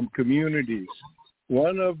communities.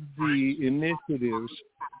 One of the initiatives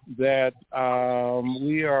that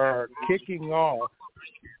we are kicking off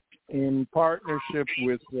in partnership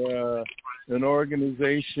with an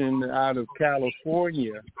organization out of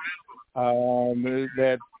California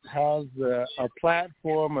that has a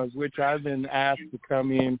platform of which I've been asked to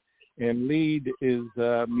come in and lead is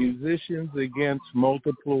Musicians Against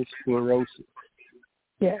Multiple Sclerosis.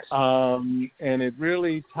 Yes. And it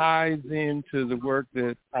really ties into the work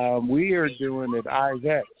that we are doing at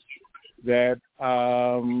IVEX that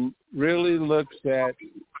really looks at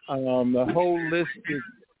the holistic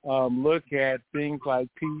look at things like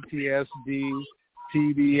PTSD,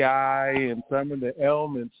 TBI, and some of the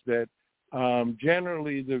ailments that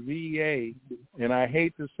generally the VA, and I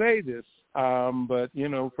hate to say this, but, you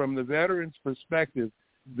know, from the veterans' perspective,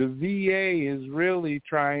 the VA is really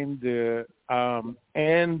trying to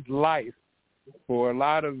end life for a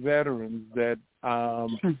lot of veterans that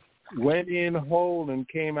went in whole and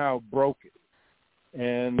came out broken.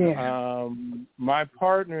 And my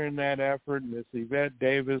partner in that effort, Miss Yvette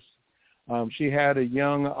Davis, she had a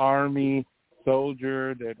young Army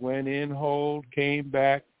soldier that went in whole, came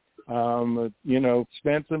back,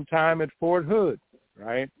 spent some time at Fort Hood,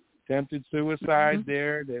 right? Attempted suicide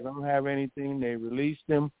there. They don't have anything. They released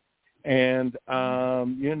him. And, he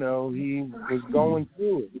was going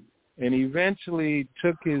through it. And eventually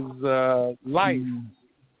took his life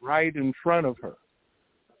right in front of her.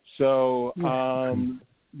 So,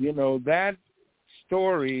 that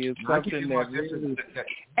story is something that really...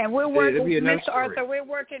 And we're working, Mr. Arthur, we're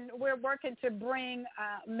working to bring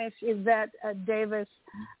Miss Yvette Davis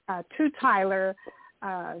to Tyler,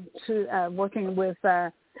 working with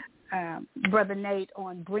Brother Nate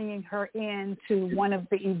on bringing her in to one of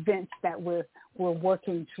the events that we're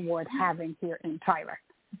working toward having here in Tyler.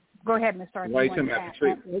 Go ahead, Mr. Arthur. Right,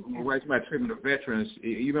 about treatment of veterans.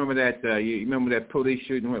 You remember that police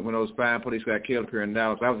shooting when those 5 police got killed here in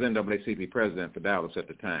Dallas? I was NAACP president for Dallas at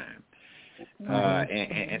the time.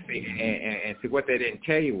 And see what they didn't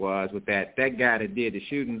tell you was with that guy that did the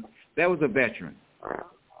shooting, that was a veteran.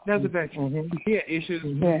 That was a veteran. He had issues.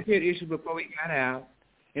 He had issues before he got out,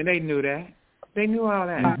 and they knew that. They knew all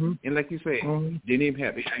that. And like you said, didn't even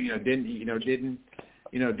have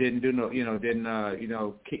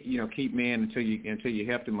keep man until you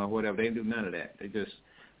helped him or whatever. They didn't do none of that. They just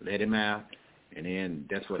let him out, and then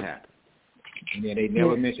that's what happened. And then they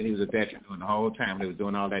never mentioned he was a veteran during the whole time they was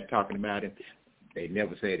doing all that talking about him. They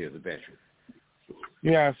never said he was a veteran.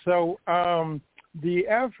 Yeah, so the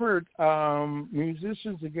effort,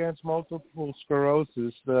 Musicians Against Multiple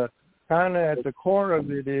Sclerosis, the kind of at the core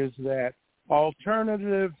of it is that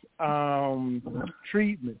alternative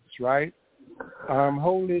treatments, right?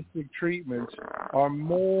 Holistic treatments are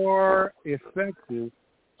more effective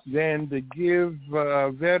than to give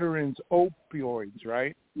veterans opioids,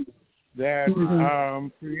 right? That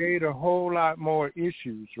create a whole lot more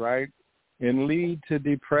issues, right? And lead to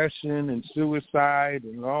depression and suicide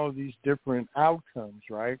and all these different outcomes,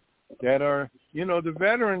 right? That are, the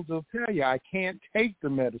veterans will tell you, I can't take the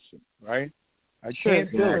medicine, right? I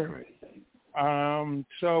can't do it.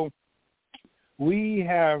 So we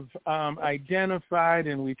have identified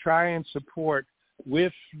and we try and support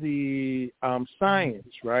with the science,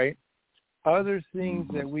 right, other things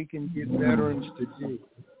that we can get veterans to do.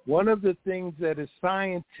 One of the things that is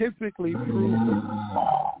scientifically proven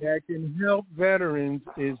that can help veterans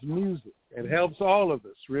is music. It helps all of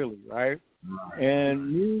us, really, right?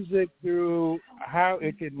 And music through how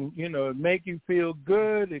it can, make you feel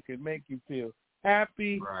good. It can make you feel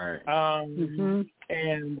happy. Right.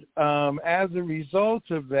 And as a result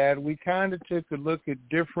of that, we kind of took a look at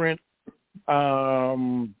different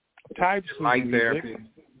types of light music. Therapy.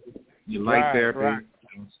 You light therapy.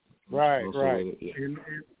 Right.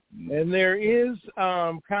 And there is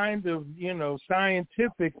kind of,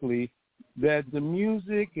 scientifically that the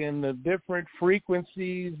music and the different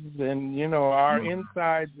frequencies and, our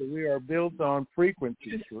insides, we are built on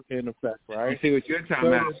frequencies, in effect, right? See, what you're talking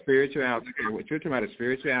about is spirituality. What you're talking about is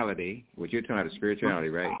spirituality.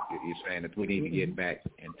 Right? You're saying that we need to get back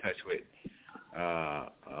in touch with,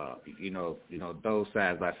 those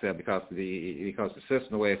sides by ourselves because the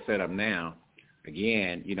system, the way it's set up now,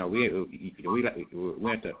 again, we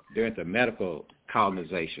went during the medical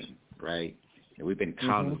colonization, right? And we've been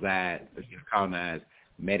colonized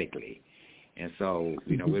medically. And so,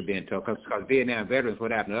 we're being told, because Vietnam veterans,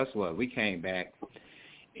 what happened to us was we came back,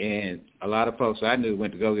 and a lot of folks I knew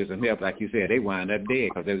went to go get some help, like you said, they wound up dead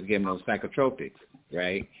because they was giving those psychotropics,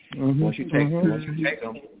 right? Once you take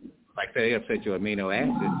them, like they upset your amino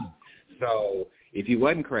acids. So if you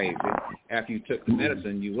wasn't crazy, after you took the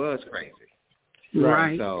medicine, you was crazy.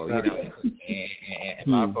 Right. So, and a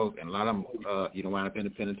lot of folks, and a lot of them, wound up in the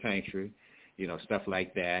penitentiary, stuff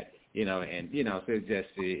like that, so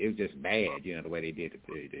it was just bad, the way they did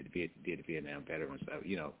the Vietnam veterans stuff,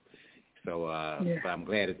 So, but I'm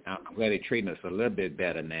glad they're treating us a little bit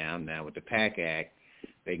better now. Now with the PAC Act,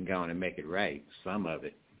 they can go on and make it right. Some of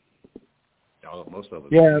it, most of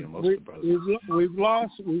it. Yeah, most of the brothers. we've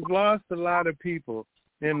lost a lot of people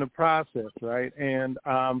in the process, right? And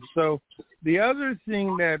so the other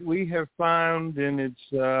thing that we have found, and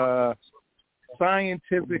it's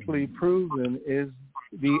scientifically proven, is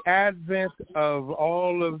the advent of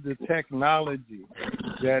all of the technology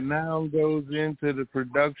that now goes into the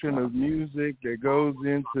production of music, that goes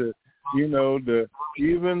into the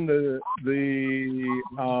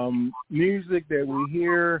music that we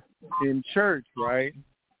hear in church, right?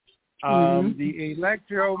 The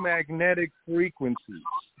electromagnetic frequencies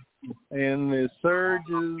and the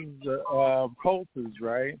surges, pulses,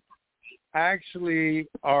 right, actually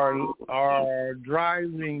are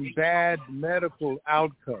driving bad medical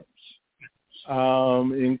outcomes,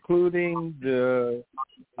 including the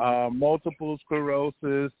multiple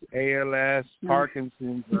sclerosis, ALS,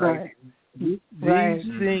 Parkinson's, right? These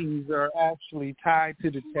things are actually tied to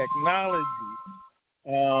the technology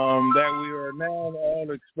that we are now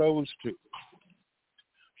all exposed to.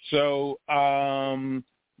 So,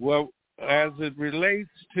 as it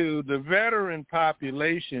relates to the veteran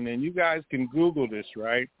population, and you guys can Google this,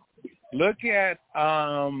 right? Look at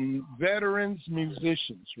veterans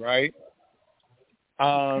musicians, right?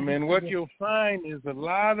 And what you'll find is a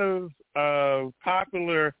lot of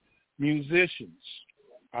popular musicians.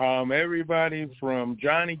 Everybody from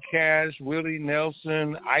Johnny Cash, Willie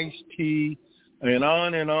Nelson, Ice-T, and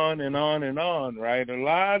on and on and on and on, right? A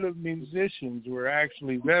lot of musicians were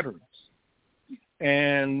actually veterans.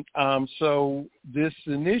 And so this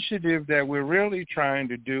initiative that we're really trying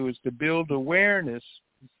to do is to build awareness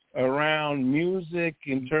around music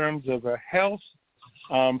in terms of a health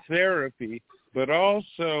therapy, but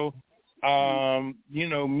also,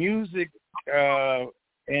 music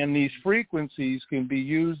and these frequencies can be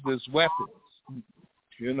used as weapons.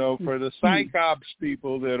 For the psychops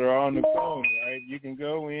people that are on the phone, right? You can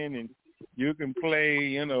go in and you can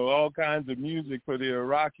play, all kinds of music for the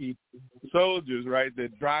Iraqi soldiers, right,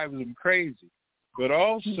 that drives them crazy. But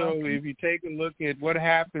also, if you take a look at what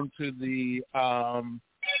happened to the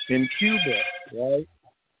in Cuba, right,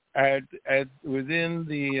 at within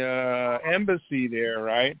the embassy there,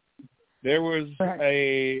 right, there was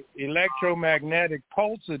a electromagnetic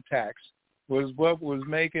pulse attacks was what was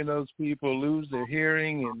making those people lose their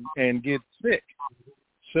hearing and get sick.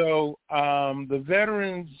 So the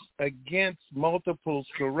Veterans Against Multiple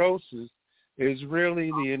Sclerosis is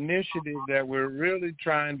really the initiative that we're really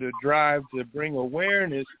trying to drive to bring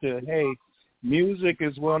awareness to, hey, music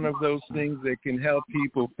is one of those things that can help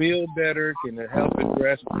people feel better, can help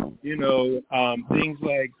address, things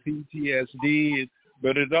like PTSD,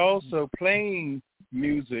 but it also playing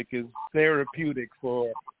music is therapeutic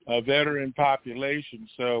for a veteran population.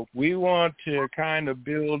 So we want to kind of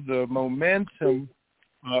build the momentum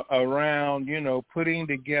around, putting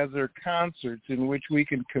together concerts in which we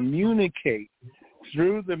can communicate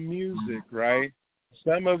through the music, right,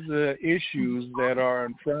 some of the issues that are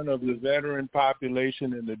in front of the veteran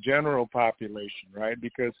population and the general population, right,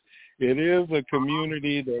 because it is a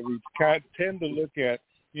community that we tend to look at,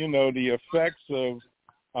 the effects of,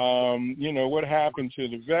 what happened to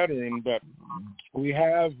the veteran, but we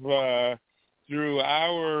have, through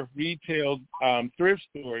our retail thrift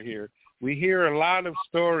store here, we hear a lot of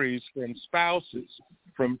stories from spouses,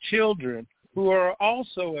 from children who are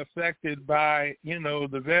also affected by,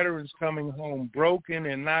 the veterans coming home broken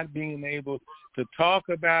and not being able to talk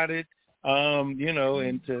about it,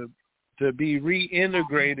 and to be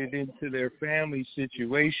reintegrated into their family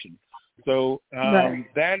situation. So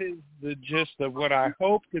that is the gist of what I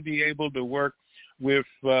hope to be able to work with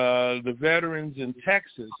the veterans in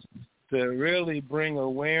Texas to really bring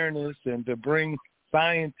awareness and to bring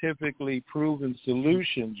scientifically proven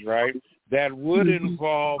solutions, right, that would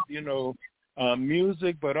involve,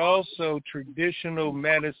 music, but also traditional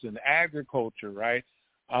medicine, agriculture, right?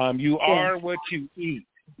 You are what you eat.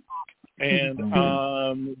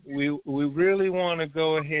 And we really want to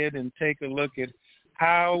go ahead and take a look at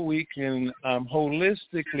how we can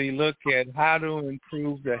holistically look at how to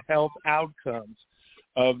improve the health outcomes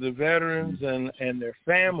of the veterans and their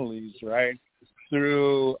families, right,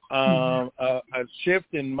 through a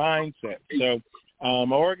shift in mindset. So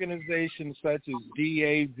organizations such as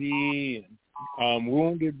DAV and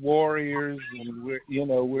Wounded Warriors, and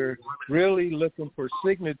we're really looking for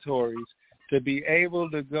signatories to be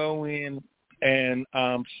able to go in and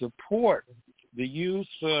support the use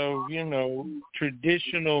of,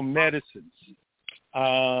 traditional medicines,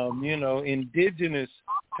 indigenous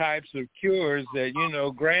types of cures that,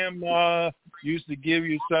 grandma used to give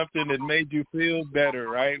you something that made you feel better,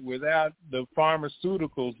 right, without the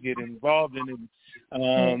pharmaceuticals getting involved in it.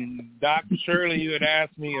 Dr. Shirley, you had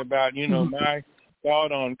asked me about, my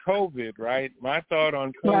thought on COVID, right? My thought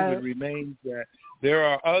on COVID remains that there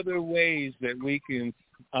are other ways that we can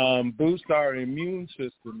boost our immune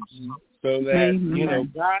systems so that,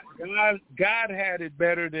 God had it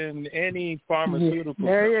better than any pharmaceutical.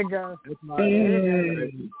 There you go.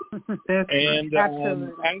 And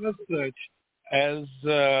as such, as,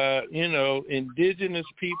 indigenous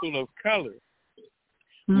people of color,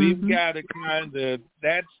 we've got to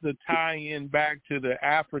that's the tie-in back to the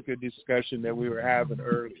Africa discussion that we were having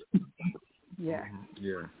earlier. Yeah.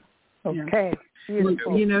 Yeah. Okay.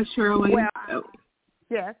 Beautiful. Shirley. Well,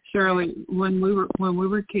 yes. Shirley, when we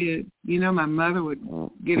were kids, my mother would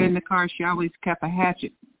get in the car. She always kept a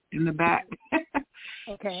hatchet in the back.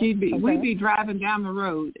 Okay. We'd be driving down the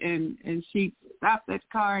road, and she'd stop that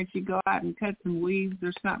car, and she'd go out and cut some weeds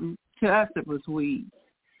or something. To us, it was weeds.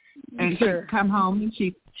 And she'd come home and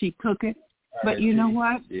she'd cook it. But you know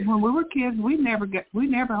what? Yeah. When we were kids, we never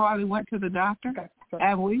hardly went to the doctor,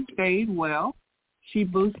 and we stayed well. She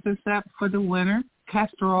boosted us up for the winter,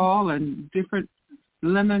 castor oil and different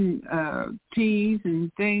lemon teas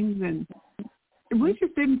and things, and we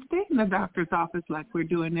just didn't stay in the doctor's office like we're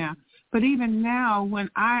doing now. But even now, when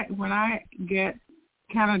I get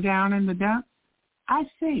kind of down in the dumps, I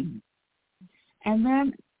sing, and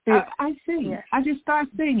then I sing. Yeah. I just start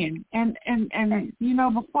singing, and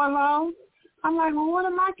before long, I'm like, well, what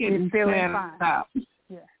am I getting sad about?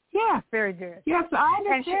 Yeah, very good. Yes, I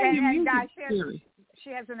understand your music theory. She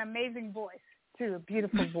has an amazing voice too, a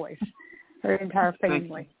beautiful voice. Her entire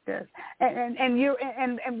family does,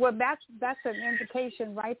 and well, that's an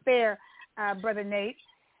indication right there, Brother Nate,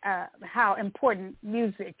 how important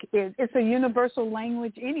music is. It's a universal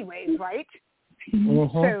language, anyways, right?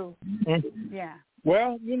 Mm-hmm. So, yeah.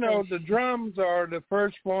 Well, the drums are the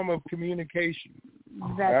first form of communication.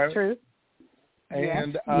 That's true.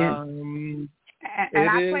 And and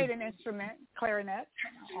I played an instrument, clarinet,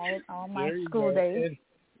 all my school days.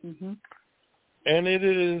 And it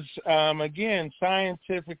is, again,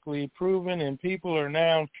 scientifically proven, and people are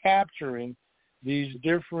now capturing these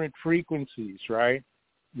different frequencies, right,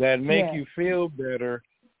 that make you feel better.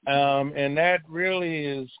 And that really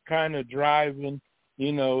is kind of driving,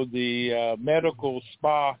 the medical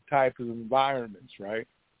spa type of environments, right,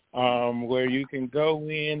 where you can go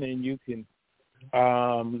in and you can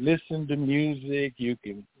listen to music, you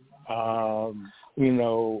can,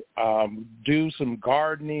 do some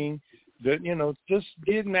gardening, just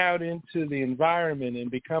getting out into the environment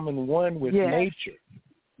and becoming one with nature,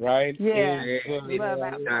 right? Yeah, in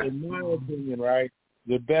my opinion, right,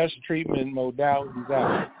 the best treatment modalities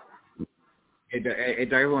out. I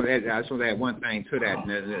just want to add one thing to that.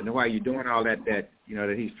 And while you're doing all that that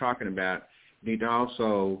he's talking about, you need to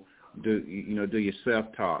also do your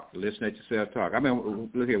self-talk, listen at your self-talk. I mean,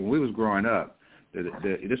 look here, when we was growing up, this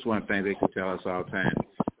is one thing they could tell us all the time.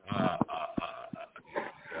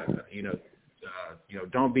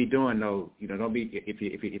 Don't be doing don't be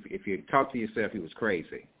if you talk to yourself, you was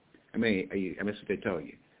crazy. I mean, that's what they told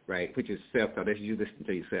you, right? Put your self-talk. That's you listen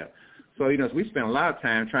to yourself. So we spend a lot of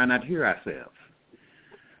time trying not to hear ourselves.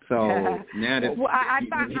 So now that I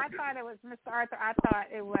thought it was, Mr. Arthur. I thought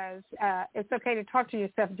it was it's okay to talk to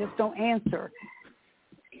yourself, just don't answer.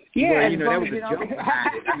 Yeah, that was a joke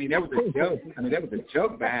behind it. I mean, that was a joke. That was a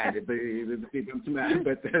joke behind it.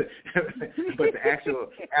 But the actual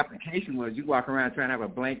application was you walk around trying to have a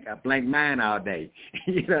blank mind all day.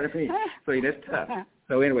 You know what I mean? So that's tough.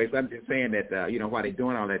 So anyway, I'm just saying that while they're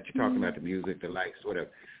doing all that, you're talking about the music, the lights, whatever.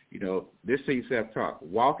 This is self-talk.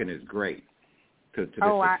 Walking is great.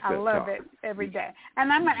 I love it every day.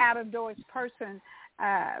 And I'm an out-of-doors person,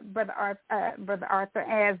 Brother Arthur,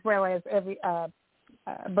 as well as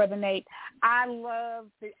Brother Nate. I love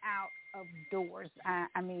the out of doors. I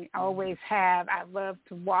always have. I love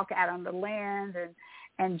to walk out on the land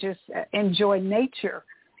and just enjoy nature.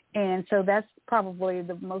 And so that's probably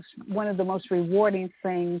one of the most rewarding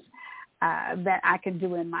things that I can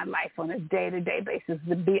do in my life on a day-to-day basis,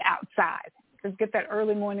 to be outside. To get that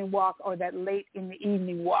early morning walk or that late in the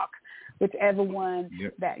evening walk, whichever one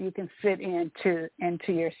that you can fit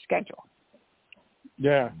into your schedule.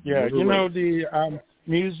 Yeah. The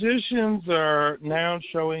musicians are now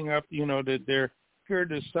showing up, that they're cured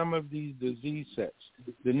to some of these disease sets.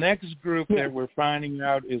 The next group that we're finding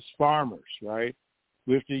out is farmers, right?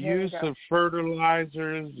 With the use of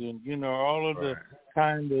fertilizers and, all of the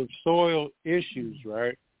kind of soil issues,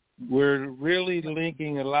 right? We're really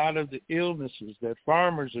linking a lot of the illnesses that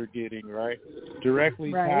farmers are getting, right,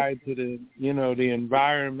 directly tied to the, the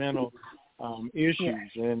environmental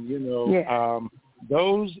issues. And,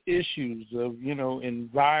 those issues of,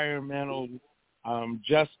 environmental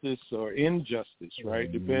justice or injustice,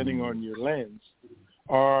 right, depending on your lens,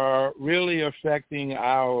 are really affecting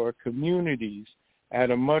our communities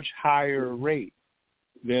at a much higher rate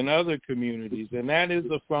than other communities. And that is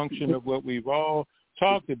a function of what we've all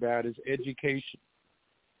talked about, is education,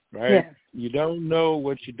 right? Yes. You don't know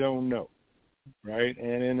what you don't know, right?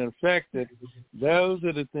 And in effect, those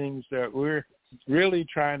are the things that we're really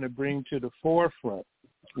trying to bring to the forefront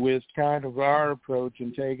with kind of our approach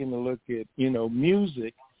and taking a look at,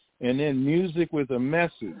 music, and then music with a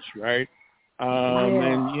message, right?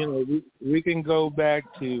 And, we can go back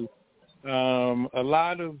to a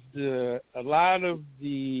lot of the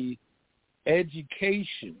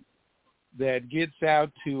education that gets out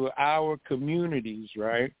to our communities,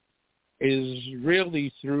 right, is really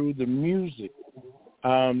through the music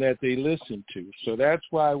that they listen to. So that's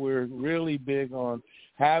why we're really big on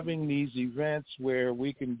having these events where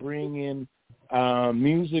we can bring in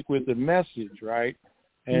music with a message, right,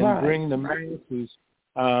 and bring the masses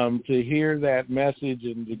to hear that message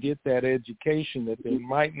and to get that education that they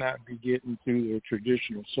might not be getting through their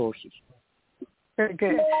traditional sources. Very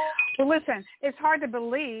good. Well, listen, it's hard to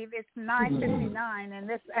believe it's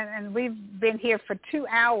 9:59, and we've been here for 2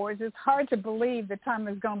 hours. It's hard to believe the time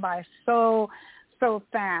has gone by so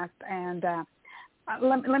fast. And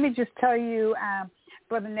let me just tell you,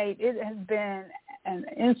 Brother Nate, it has been an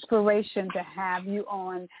inspiration to have you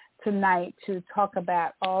on tonight to talk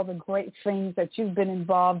about all the great things that you've been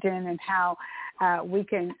involved in and how we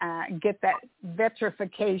can get that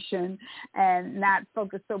vitrification and not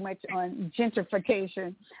focus so much on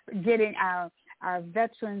gentrification, but getting our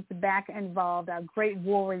veterans back involved, our great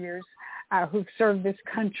warriors who've served this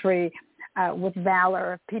country with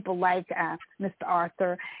valor, people like Mr.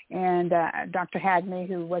 Arthur and Dr. Hagney,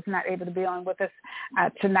 who was not able to be on with us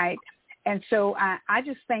tonight. And so I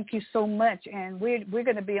just thank you so much, and we're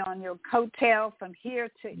going to be on your coattail from here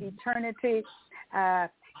to eternity.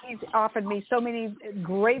 He's offered me so many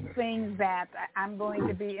great things that I'm going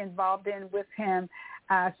to be involved in with him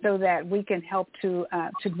so that we can help to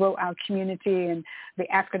grow our community and the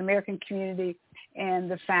African American community, and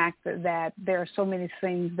the fact that there are so many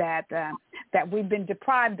things that we've been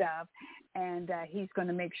deprived of. And he's going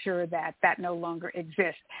to make sure that no longer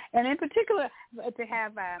exists. And in particular, to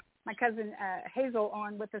have my cousin Hazel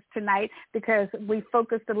on with us tonight, because we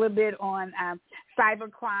focused a little bit on cyber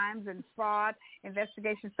crimes and fraud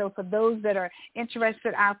investigation. So for those that are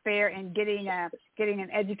interested out there in getting an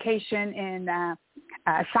education in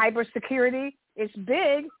cybersecurity, it's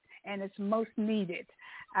big and it's most needed.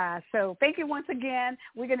 So thank you once again.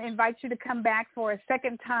 We're going to invite you to come back for a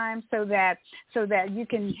second time so that you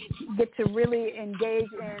can get to really engage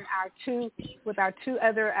in our two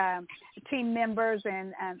other team members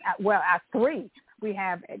and our three. We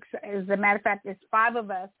have, as a matter of fact, it's 5 of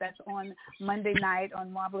us that's on Monday night on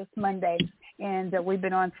Marvelous Monday, and we've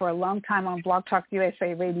been on for a long time on Blog Talk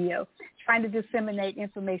USA Radio, trying to disseminate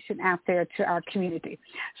information out there to our community.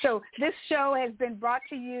 So this show has been brought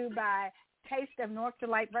to you by Taste of North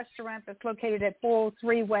Delight restaurant that's located at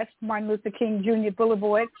 403 West Martin Luther King Jr.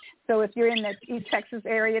 Boulevard. So if you're in the East Texas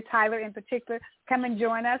area, Tyler in particular, come and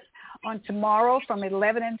join us on tomorrow from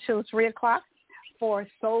 11 until 3 o'clock for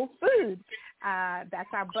Soul Food. That's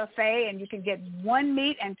our buffet, and you can get 1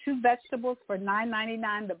 meat and 2 vegetables for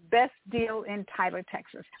 $9.99, the best deal in Tyler,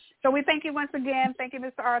 Texas. So we thank you once again. Thank you,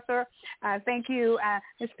 Mr. Arthur. Thank you,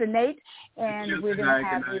 Mr. Nate, and we're going to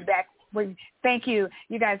have you back. Thank you,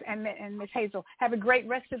 you guys, and Ms. Hazel. Have a great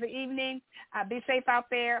rest of the evening. Be safe out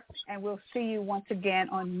there, and we'll see you once again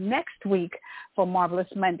on next week for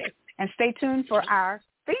Marvelous Monday. And stay tuned for our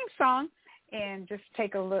theme song, and just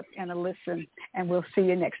take a look and a listen, and we'll see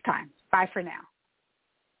you next time. Bye for now.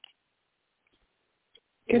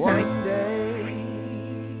 Good night. One day,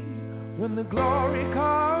 when the glory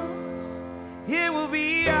comes, it will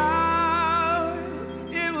be ours.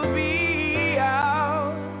 It will be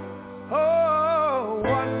ours. Oh,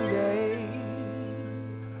 one day,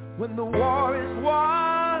 when the war is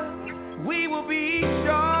won, we will be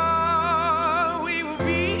sure. We will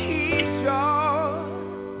be sure.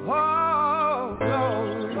 Oh,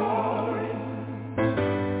 glory,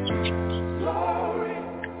 glory,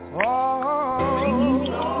 oh,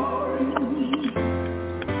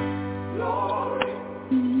 glory.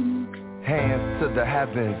 Hands to the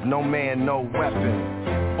heavens, no man, no weapon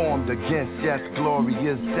formed against, yes, glory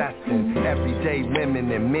is destined. Everyday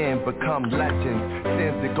women and men become legends.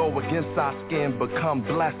 Sins that go against our skin become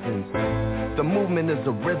blessings. The movement is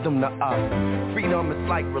a rhythm to us. Freedom is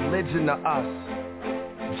like religion to us.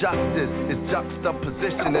 Justice is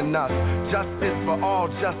juxtapositioning us. Justice for all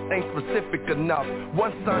just ain't specific enough.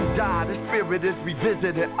 One son died, his spirit is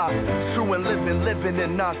revisiting us. True and living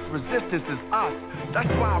in us. Resistance is us. That's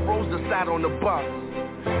why Rosa sat on the bus.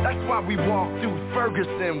 That's why we walk through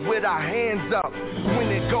Ferguson with our hands up. When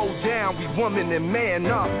it goes down, we woman and man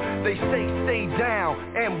up. They say stay down,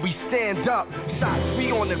 and we stand up. Shots,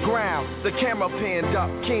 we on the ground, the camera panned up.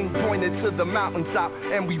 King pointed to the mountaintop,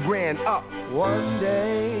 and we ran up. One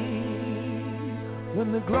day,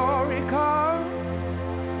 when the glory comes,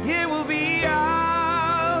 it will be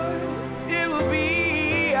ours. It will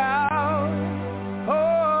be ours.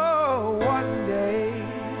 Oh, one day,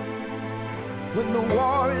 when the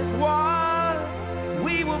war is won,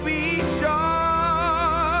 we will be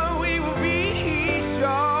sure, we will be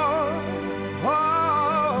sure.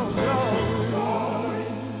 Oh, glory,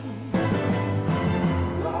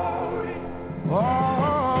 glory,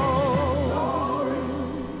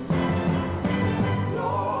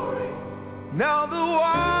 glory. Now the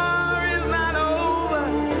war is not over,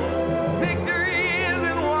 victory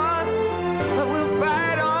isn't won, but we'll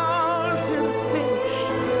fight on to the finish.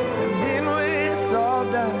 All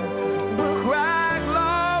done, we'll cry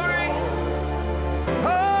glory,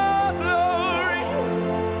 oh glory,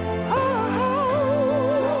 oh,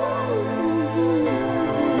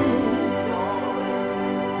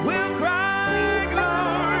 we'll cry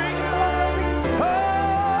glory, oh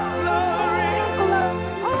glory,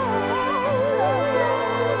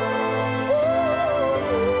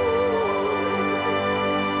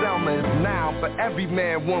 Selma is now for every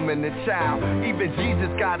man, woman, and child. Even Jesus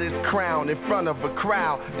got his crown in front of a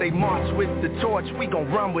crowd. They march with the torch, we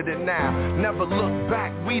gon' run with it now. Never look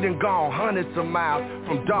back, we done gone hundreds of miles.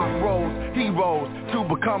 From dark roads, heroes, to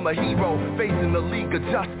become a hero. Facing the League of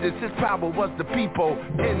Justice, his power was the people.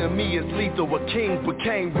 Enemy is lethal, a king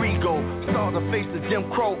became regal. Saw the face of Jim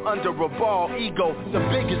Crow under a bald ego. The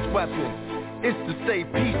biggest weapon is to stay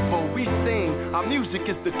peaceful. We sing, our music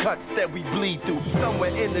is the cuts that we bleed through.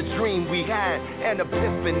 Somewhere in the dream we had an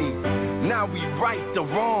epiphany. Now we right the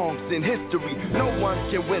wrongs in history. No one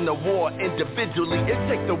can win a war individually. It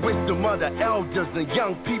takes the wisdom of the elders and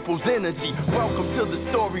young people's energy. Welcome to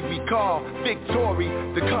the story we call victory.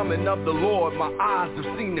 The coming of the Lord, my eyes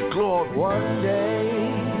have seen the glory. One day,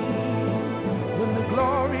 when the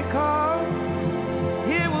glory comes,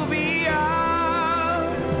 it will be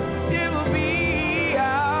ours. It will be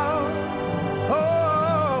ours.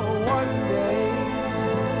 Oh, one day,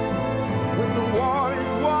 when the war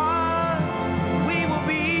is won, we will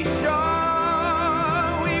be sure.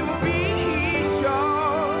 We will be sure.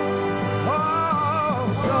 Oh,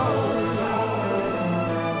 glory.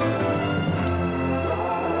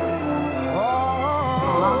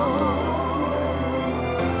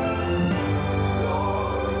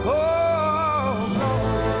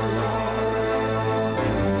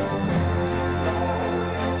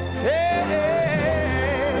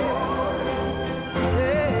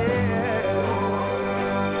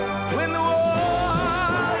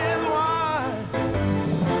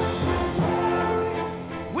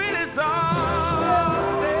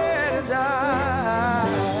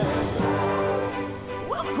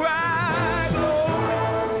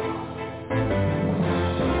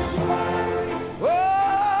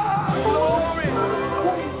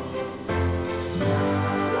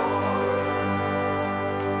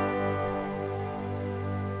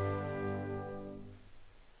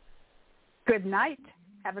 Good night.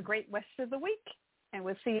 Have a great rest of the week, and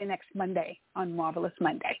we'll see you next Monday on Marvelous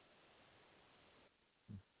Monday.